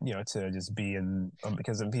great, to just be in,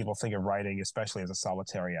 because then people think of writing, especially as a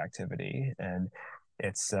solitary activity, and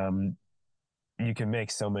it's you can meet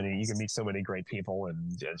so many great people,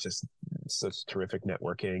 and it's just such terrific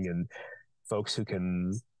networking and folks who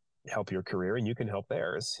can help your career and you can help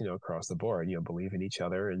theirs, across the board. Believe in each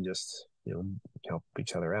other and just help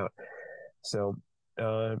each other out. So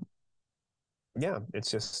yeah, it's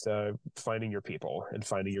just finding your people and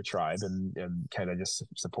finding your tribe, and kind of just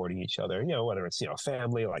supporting each other, whether it's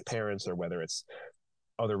family like parents, or whether it's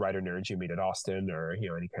other writer nerds you meet at Austin, or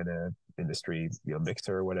any kind of industry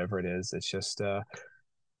mixer or whatever it is. It's just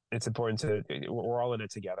it's important we're all in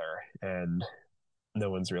it together, and no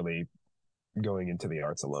one's really going into the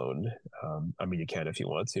arts alone. I mean, you can if you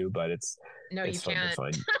want to, but No, you it's fun to can't.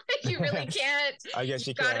 find. You really can't. I guess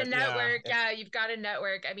You've you got to can't. Yeah. network. Yeah, you've got to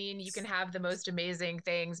network. I mean, you can have the most amazing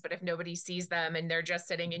things, but if nobody sees them and they're just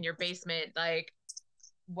sitting in your basement, like,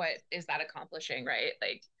 what is that accomplishing, right?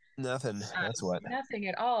 Like, Nothing. That's what. nothing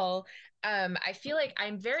at all. I feel like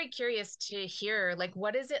I'm very curious to hear, like,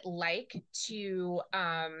 what is it like to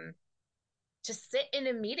sit in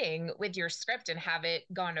a meeting with your script and have it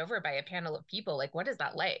gone over by a panel of people? Like, what is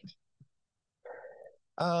that like?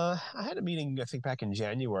 I had a meeting, I think, back in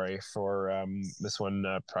January for this one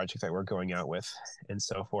project that we're going out with, and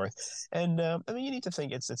so forth. And I mean, you need to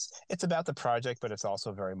think it's about the project, but it's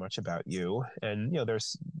also very much about you. And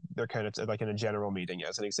they're kind of like in a general meeting,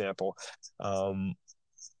 as an example.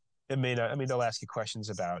 it may not, I mean, they'll ask you questions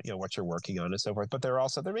about, what you're working on and so forth, but they're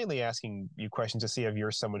mainly asking you questions to see if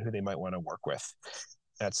you're someone who they might want to work with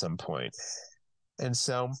at some point. And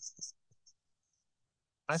so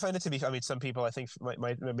I find it to be, I mean, some people I think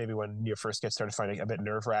might maybe when you first get started finding a bit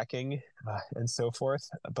nerve wracking and so forth,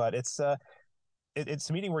 but it's a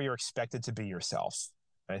meeting where you're expected to be yourself.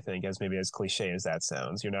 I think, as maybe as cliche as that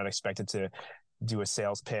sounds, you're not expected to do a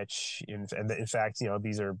sales pitch. And in fact,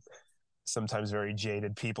 these are sometimes very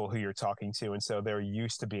jaded people who you're talking to. And so they're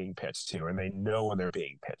used to being pitched to, and they know when they're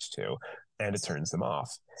being pitched to, and it turns them off.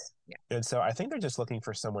 Yeah. And so I think they're just looking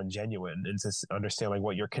for someone genuine and to understand like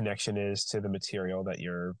what your connection is to the material that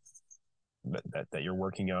you're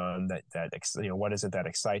working on, what is it that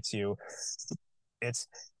excites you?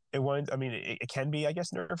 It can be, I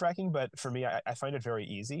guess, nerve wracking, but for me, I find it very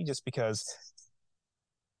easy just because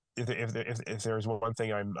if there's one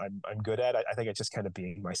thing I'm good at, I think it's just kind of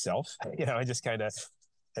being myself. I just kind of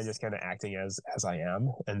acting as I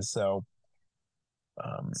am, and so,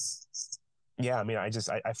 yeah. I mean, I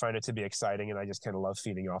find it to be exciting, and I just kind of love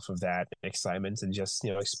feeding off of that excitement and just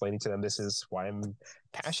explaining to them this is why I'm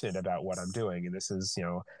passionate about what I'm doing, and this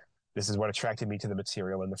is what attracted me to the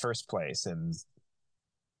material in the first place, and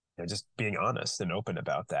just being honest and open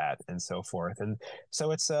about that and so forth. And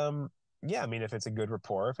so it's yeah, I mean, if it's a good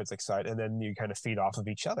rapport, if it's exciting, and then you kind of feed off of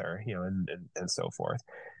each other, and so forth.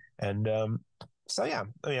 And so, yeah,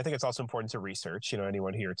 I mean, I think it's also important to research,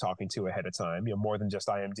 anyone who you're talking to ahead of time, more than just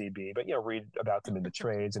IMDb, but, read about them in the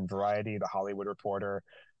trades and Variety, The Hollywood Reporter,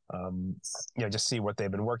 just see what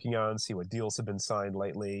they've been working on, see what deals have been signed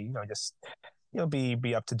lately, just,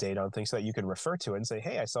 be up to date on things so that you can refer to it and say,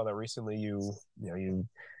 hey, I saw that recently you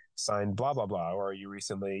signed blah blah blah, or you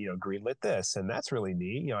recently greenlit this, and that's really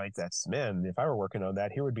neat. Like that's, man, if I were working on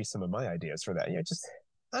that, here would be some of my ideas for that. Just,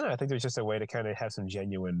 I don't know, I think there's just a way to kind of have some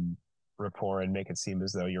genuine rapport and make it seem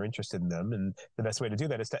as though you're interested in them, and the best way to do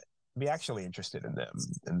that is to be actually interested in them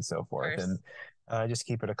and so forth, and just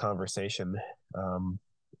keep it a conversation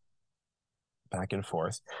back and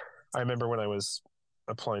forth. I remember when I was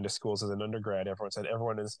applying to schools as an undergrad,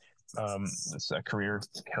 everyone is this a career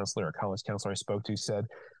counselor or college counselor I spoke to said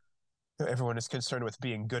everyone is concerned with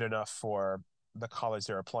being good enough for the college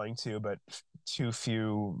they're applying to, but too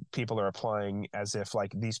few people are applying as if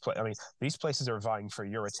like these places are vying for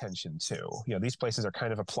your attention too. These places are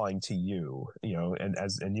kind of applying to you,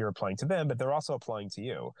 and you're applying to them, but they're also applying to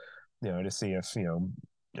you, to see if,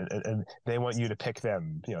 and they want you to pick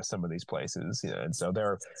them, some of these places, and so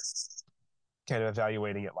they're kind of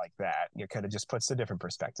evaluating it like that. It kind of just puts a different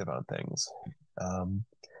perspective on things.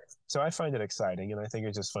 So I find it exciting, and I think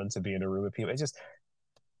it's just fun to be in a room with people. It's just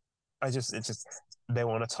they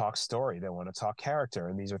want to talk story, they want to talk character,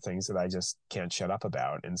 and these are things that I just can't shut up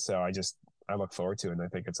about. And so I look forward to it, and I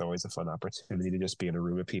think it's always a fun opportunity to just be in a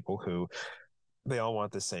room with people who they all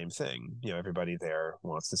want the same thing. Everybody there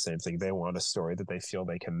wants the same thing. They want a story that they feel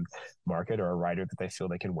they can market, or a writer that they feel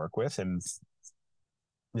they can work with, and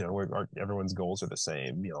everyone's goals are the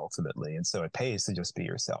same, ultimately. And so it pays to just be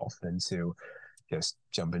yourself and to just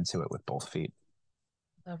jump into it with both feet.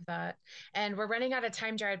 Love that. And we're running out of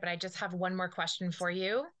time, Jared, but I just have one more question for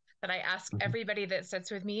you that I ask everybody that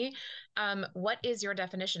sits with me. What is your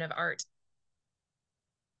definition of art?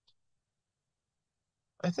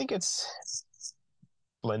 I think it's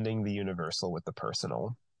blending the universal with the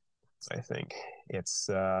personal. I think it's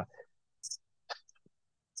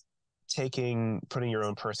putting your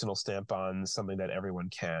own personal stamp on something that everyone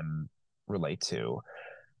can relate to.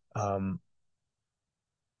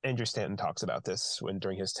 Andrew Stanton talks about this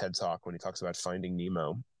during his TED Talk, when he talks about Finding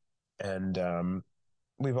Nemo. And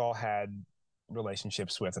we've all had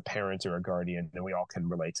relationships with a parent or a guardian, and we all can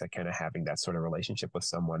relate to kind of having that sort of relationship with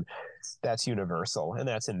someone that's universal. And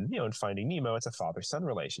that's in Finding Nemo, it's a father-son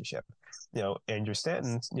relationship. Andrew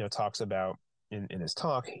Stanton, talks about in his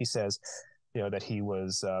talk, he says, that he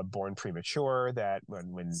was born premature, that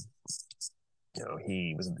when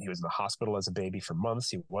he was in the hospital as a baby for months,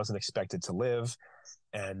 he wasn't expected to live.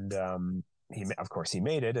 And of course he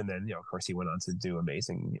made it. And then, of course he went on to do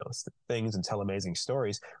amazing, things and tell amazing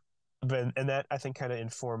stories. And that, I think, kind of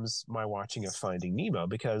informs my watching of Finding Nemo,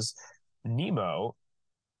 because Nemo,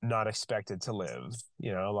 not expected to live,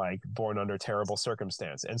 like born under terrible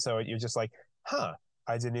circumstance. And so you're just like,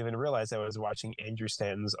 I didn't even realize I was watching Andrew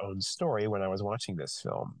Stanton's own story when I was watching this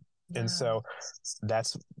film. Yeah. And so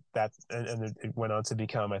that's that. And it went on to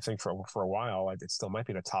become, I think for a while, it still might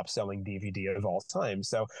be the top selling DVD of all time.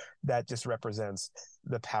 So that just represents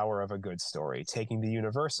the power of a good story, taking the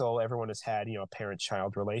universal. Everyone has had, a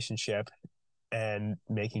parent-child relationship, and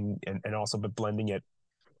making, and also, but blending it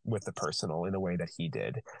with the personal in the way that he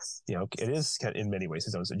did. You know, it is in many ways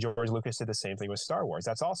his own. So George Lucas did the same thing with Star Wars.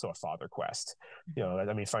 That's also a father quest. You know,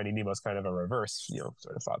 I mean, Finding Nemo is kind of a reverse, you know,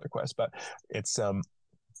 sort of father quest, but it's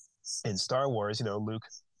in Star Wars, you know, Luke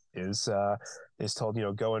is told, you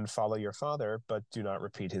know, go and follow your father, but do not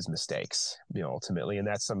repeat his mistakes, you know, ultimately. And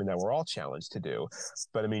that's something that we're all challenged to do.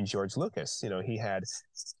 But I mean, George Lucas, you know, he had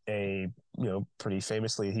pretty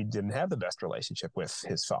famously, he didn't have the best relationship with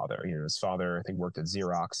his father. You know, his father, I think, worked at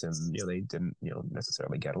Xerox, and, you know, they didn't, you know,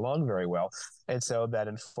 necessarily get along very well. And so that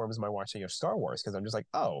informs my watching of Star Wars, because I'm just like,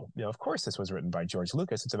 oh, you know, of course this was written by George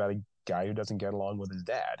Lucas. It's about a guy who doesn't get along with his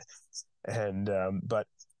dad. And, but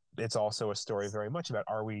it's also a story very much about,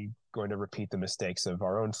 are we going to repeat the mistakes of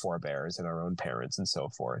our own forebears and our own parents and so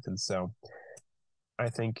forth? And so I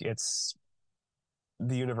think it's,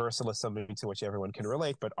 the universal is something to which everyone can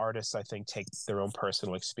relate, but artists, I think, take their own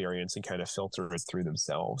personal experience and kind of filter it through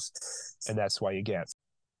themselves. And that's why you get,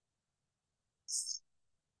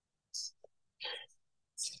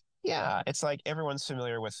 yeah, it's like everyone's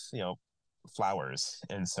familiar with, you know, flowers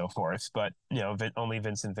and so forth, but, you know, only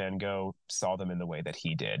Vincent van Gogh saw them in the way that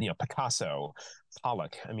he did. You know, Picasso,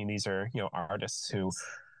 Pollock, I mean, these are, you know, artists who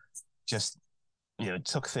just, you know,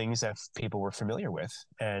 took things that people were familiar with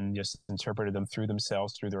and just interpreted them through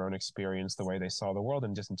themselves, through their own experience, the way they saw the world,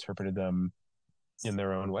 and just interpreted them in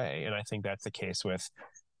their own way. And I think that's the case with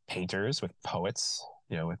painters, with poets,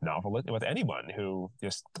 you know, with novelists, with anyone who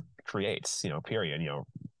just creates, you know, period, you know,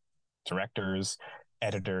 directors,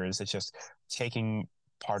 editors. It's just taking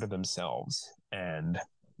part of themselves and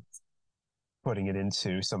putting it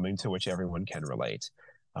into something to which everyone can relate.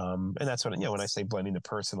 And that's what, you know, when I say blending the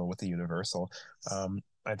personal with the universal,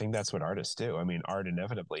 I think that's what artists do. I mean, art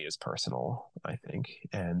inevitably is personal, I think.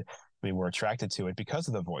 And I mean, we're attracted to it because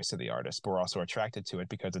of the voice of the artist, but we're also attracted to it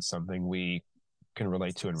because it's something we can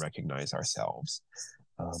relate to and recognize ourselves.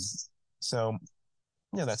 So,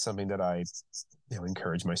 yeah, that's something that I, you know,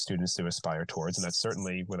 encourage my students to aspire towards, and that's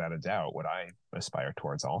certainly, without a doubt, what I aspire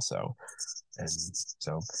towards also. And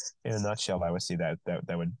so, in a nutshell, I would see that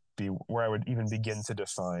would be where I would even begin to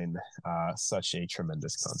define such a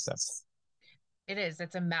tremendous concept. It is.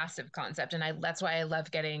 It's a massive concept, and that's why I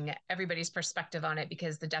love getting everybody's perspective on it,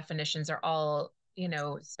 because the definitions are all, you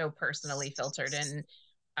know, so personally filtered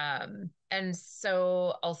and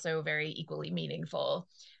so also very equally meaningful.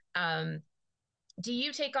 Do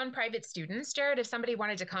you take on private students, Jared? If somebody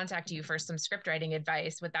wanted to contact you for some script writing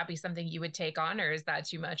advice, would that be something you would take on, or is that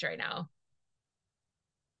too much right now?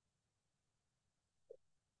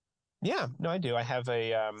 Yeah, no, I do. I have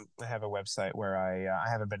a website where I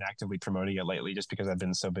haven't been actively promoting it lately, just because I've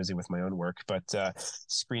been so busy with my own work. But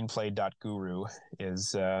screenplay.guru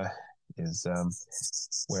is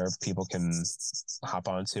where people can hop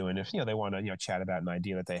onto, and if, you know, they want to, you know, chat about an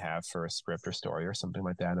idea that they have for a script or story or something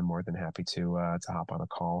like that, I'm more than happy to hop on a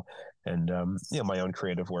call. And you know, my own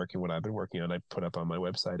creative work and what I've been working on, I put up on my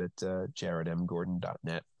website at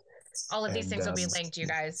jaredmgordon.net. All of these things will be linked, you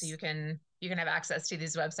guys, so you can have access to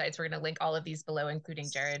these websites. We're going to link all of these below, including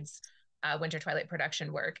Jared's Winter Twilight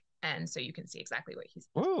production work, and so you can see exactly what he's.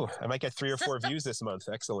 Ooh, I might get 3 or 4 views this month.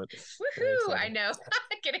 Excellent. Woohoo! I know.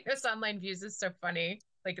 Getting those online views is so funny.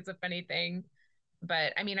 Like, it's a funny thing.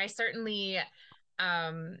 But I mean, I certainly,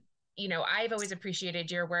 you know, I've always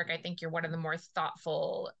appreciated your work. I think you're one of the more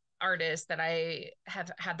thoughtful artists that I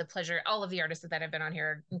have had the pleasure. All of the artists that have been on here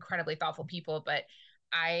are incredibly thoughtful people, but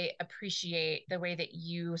I appreciate the way that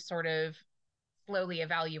you sort of slowly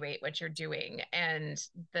evaluate what you're doing and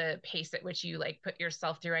the pace at which you like put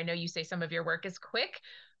yourself through. I know you say some of your work is quick,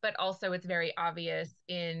 but also it's very obvious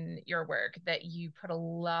in your work that you put a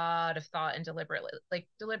lot of thought and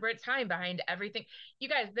deliberate time behind everything. You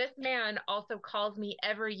guys, this man also calls me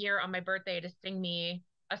every year on my birthday to sing me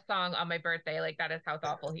a song on my birthday. Like, that is how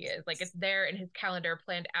thoughtful he is. Like, it's there in his calendar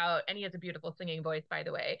planned out, and he has a beautiful singing voice, by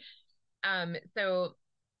the way.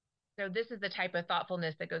 So this is the type of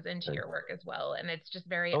thoughtfulness that goes into your work as well. And it's just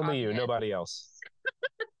very Only obvious. you, nobody else.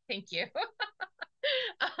 Thank you.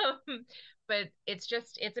 But it's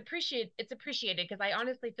appreciated because I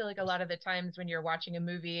honestly feel like a lot of the times when you're watching a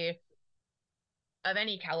movie of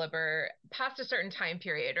any caliber past a certain time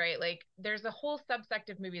period, right? Like, there's a whole subsect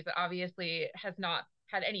of movies that obviously has not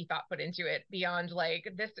had any thought put into it beyond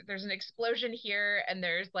like this. There's an explosion here, and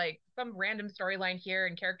there's like some random storyline here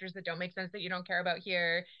and characters that don't make sense that you don't care about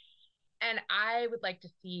here. And I would like to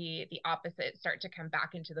see the opposite start to come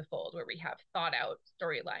back into the fold, where we have thought out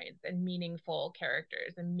storylines and meaningful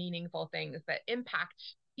characters and meaningful things that impact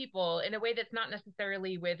people in a way that's not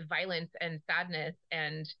necessarily with violence and sadness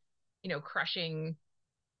and, you know, crushing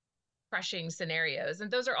scenarios.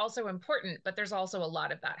 And those are also important, but there's also a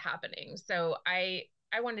lot of that happening. So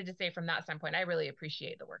I wanted to say from that standpoint, I really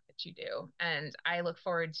appreciate the work that you do. And I look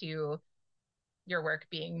forward to your work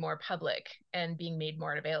being more public and being made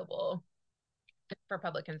more available for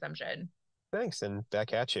public consumption. Thanks, and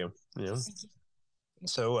back at you. You know, Thank you.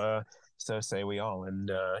 so say we all, and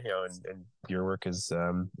and your work is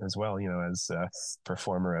as well. As a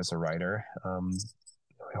performer, as a writer.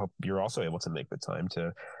 I hope you're also able to make the time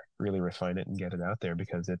to really refine it and get it out there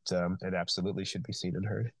because it absolutely should be seen and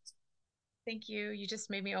heard. Thank you. You just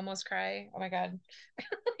made me almost cry. Oh my God.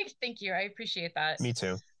 Thank you. I appreciate that. Me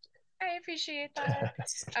too. I appreciate that.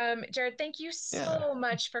 Jared, thank you Yeah, so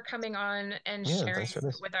much for coming on and yeah. Thanks sharing for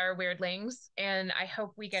this. with our weirdlings. And I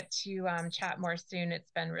hope we get to chat more soon. It's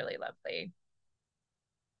been really lovely.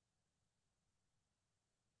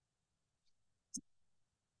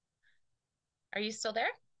 Are you still there?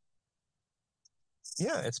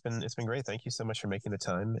 Yeah, it's been great. Thank you so much for making the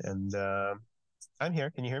time, and I'm here.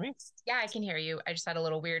 Can you hear me? Yeah, I can hear you. I just had a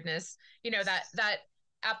little weirdness. That So yeah,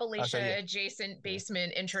 Appalachia adjacent yeah.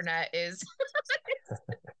 basement internet is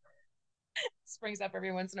springs up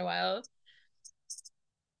every once in a while.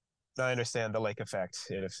 No, I understand the lake effect.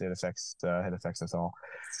 It affects us all.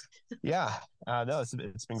 Yeah, no,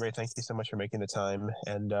 it's been great. Thank you so much for making the time,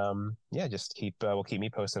 and yeah, just keep me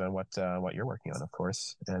posted on what you're working on, of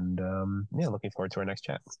course, and yeah, looking forward to our next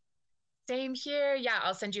chat. Same here. Yeah,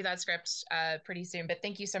 I'll send you that script pretty soon. But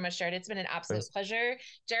thank you so much, Jared. It's been an absolute Please. pleasure.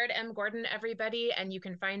 Jared M. Gordon, everybody, and you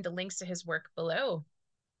can find the links to his work below.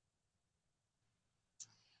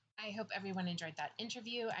 I hope everyone enjoyed that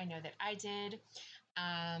interview. I know that I did.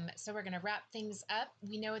 So we're going to wrap things up.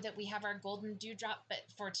 We know that we have our golden dewdrop, but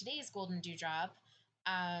for today's golden dewdrop,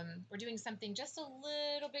 we're doing something just a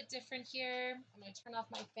little bit different here. I'm going to turn off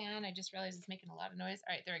my fan. I just realized it's making a lot of noise.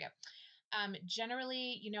 All right, there we go.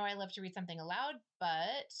 Generally, I love to read something aloud,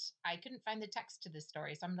 but I couldn't find the text to this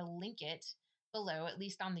story. So I'm going to link it below, at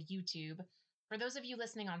least on the YouTube. For those of you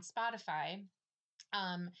listening on Spotify,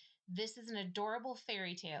 um, this is an adorable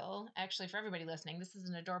fairy tale. Actually, for everybody listening, this is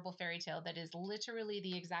an adorable fairy tale that is literally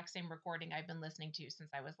the exact same recording I've been listening to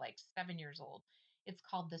since I was like 7 years old. It's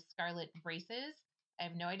called The Scarlet Braces. I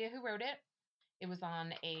have no idea who wrote it. It was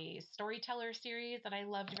on a storyteller series that I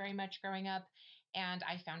loved very much growing up, and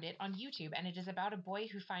I found it on YouTube. And it is about a boy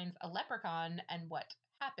who finds a leprechaun and what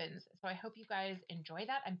happens. So I hope you guys enjoy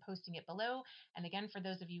that. I'm posting it below. And again, for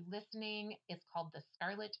those of you listening, it's called The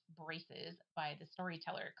Scarlet Braces by the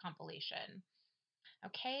Storyteller compilation.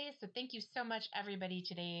 Okay, so thank you so much, everybody,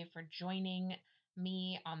 today for joining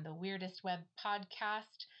me on the Wyrdest Web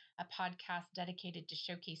Podcast, a podcast dedicated to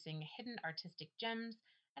showcasing hidden artistic gems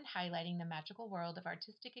and highlighting the magical world of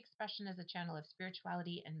artistic expression as a channel of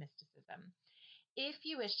spirituality and mysticism. If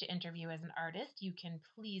you wish to interview as an artist, you can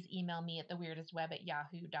please email me at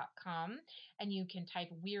thewyrdestweb@yahoo.com, and you can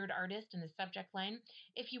type Weird Artist in the subject line.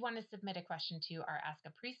 If you want to submit a question to our Ask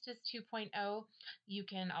a Priestess 2.0, you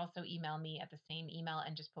can also email me at the same email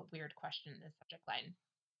and just put Weird Question in the subject line.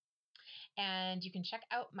 And you can check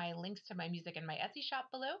out my links to my music and my Etsy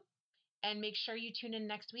shop below. And make sure you tune in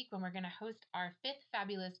next week when we're going to host our fifth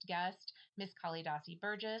fabulous guest, Miss Kalidasi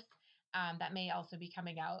Burgess. That may also be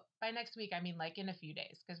coming out by next week. I mean, like in a few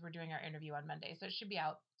days, because we're doing our interview on Monday. So it should be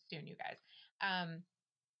out soon, you guys.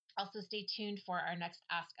 Also, stay tuned for our next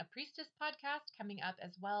Ask a Priestess podcast coming up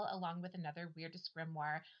as well, along with another Wyrdest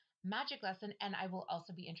Grimoire magic lesson. And I will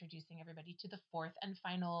also be introducing everybody to the fourth and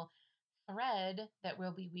final thread that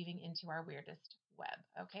we'll be weaving into our Wyrdest Web.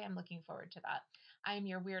 Okay, I'm looking forward to that. I am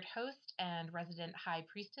your Wyrd host and resident high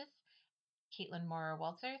priestess, Caitlin Maurer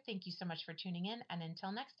Waltzer. Thank you so much for tuning in. And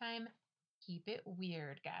until next time, keep it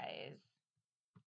weird, guys.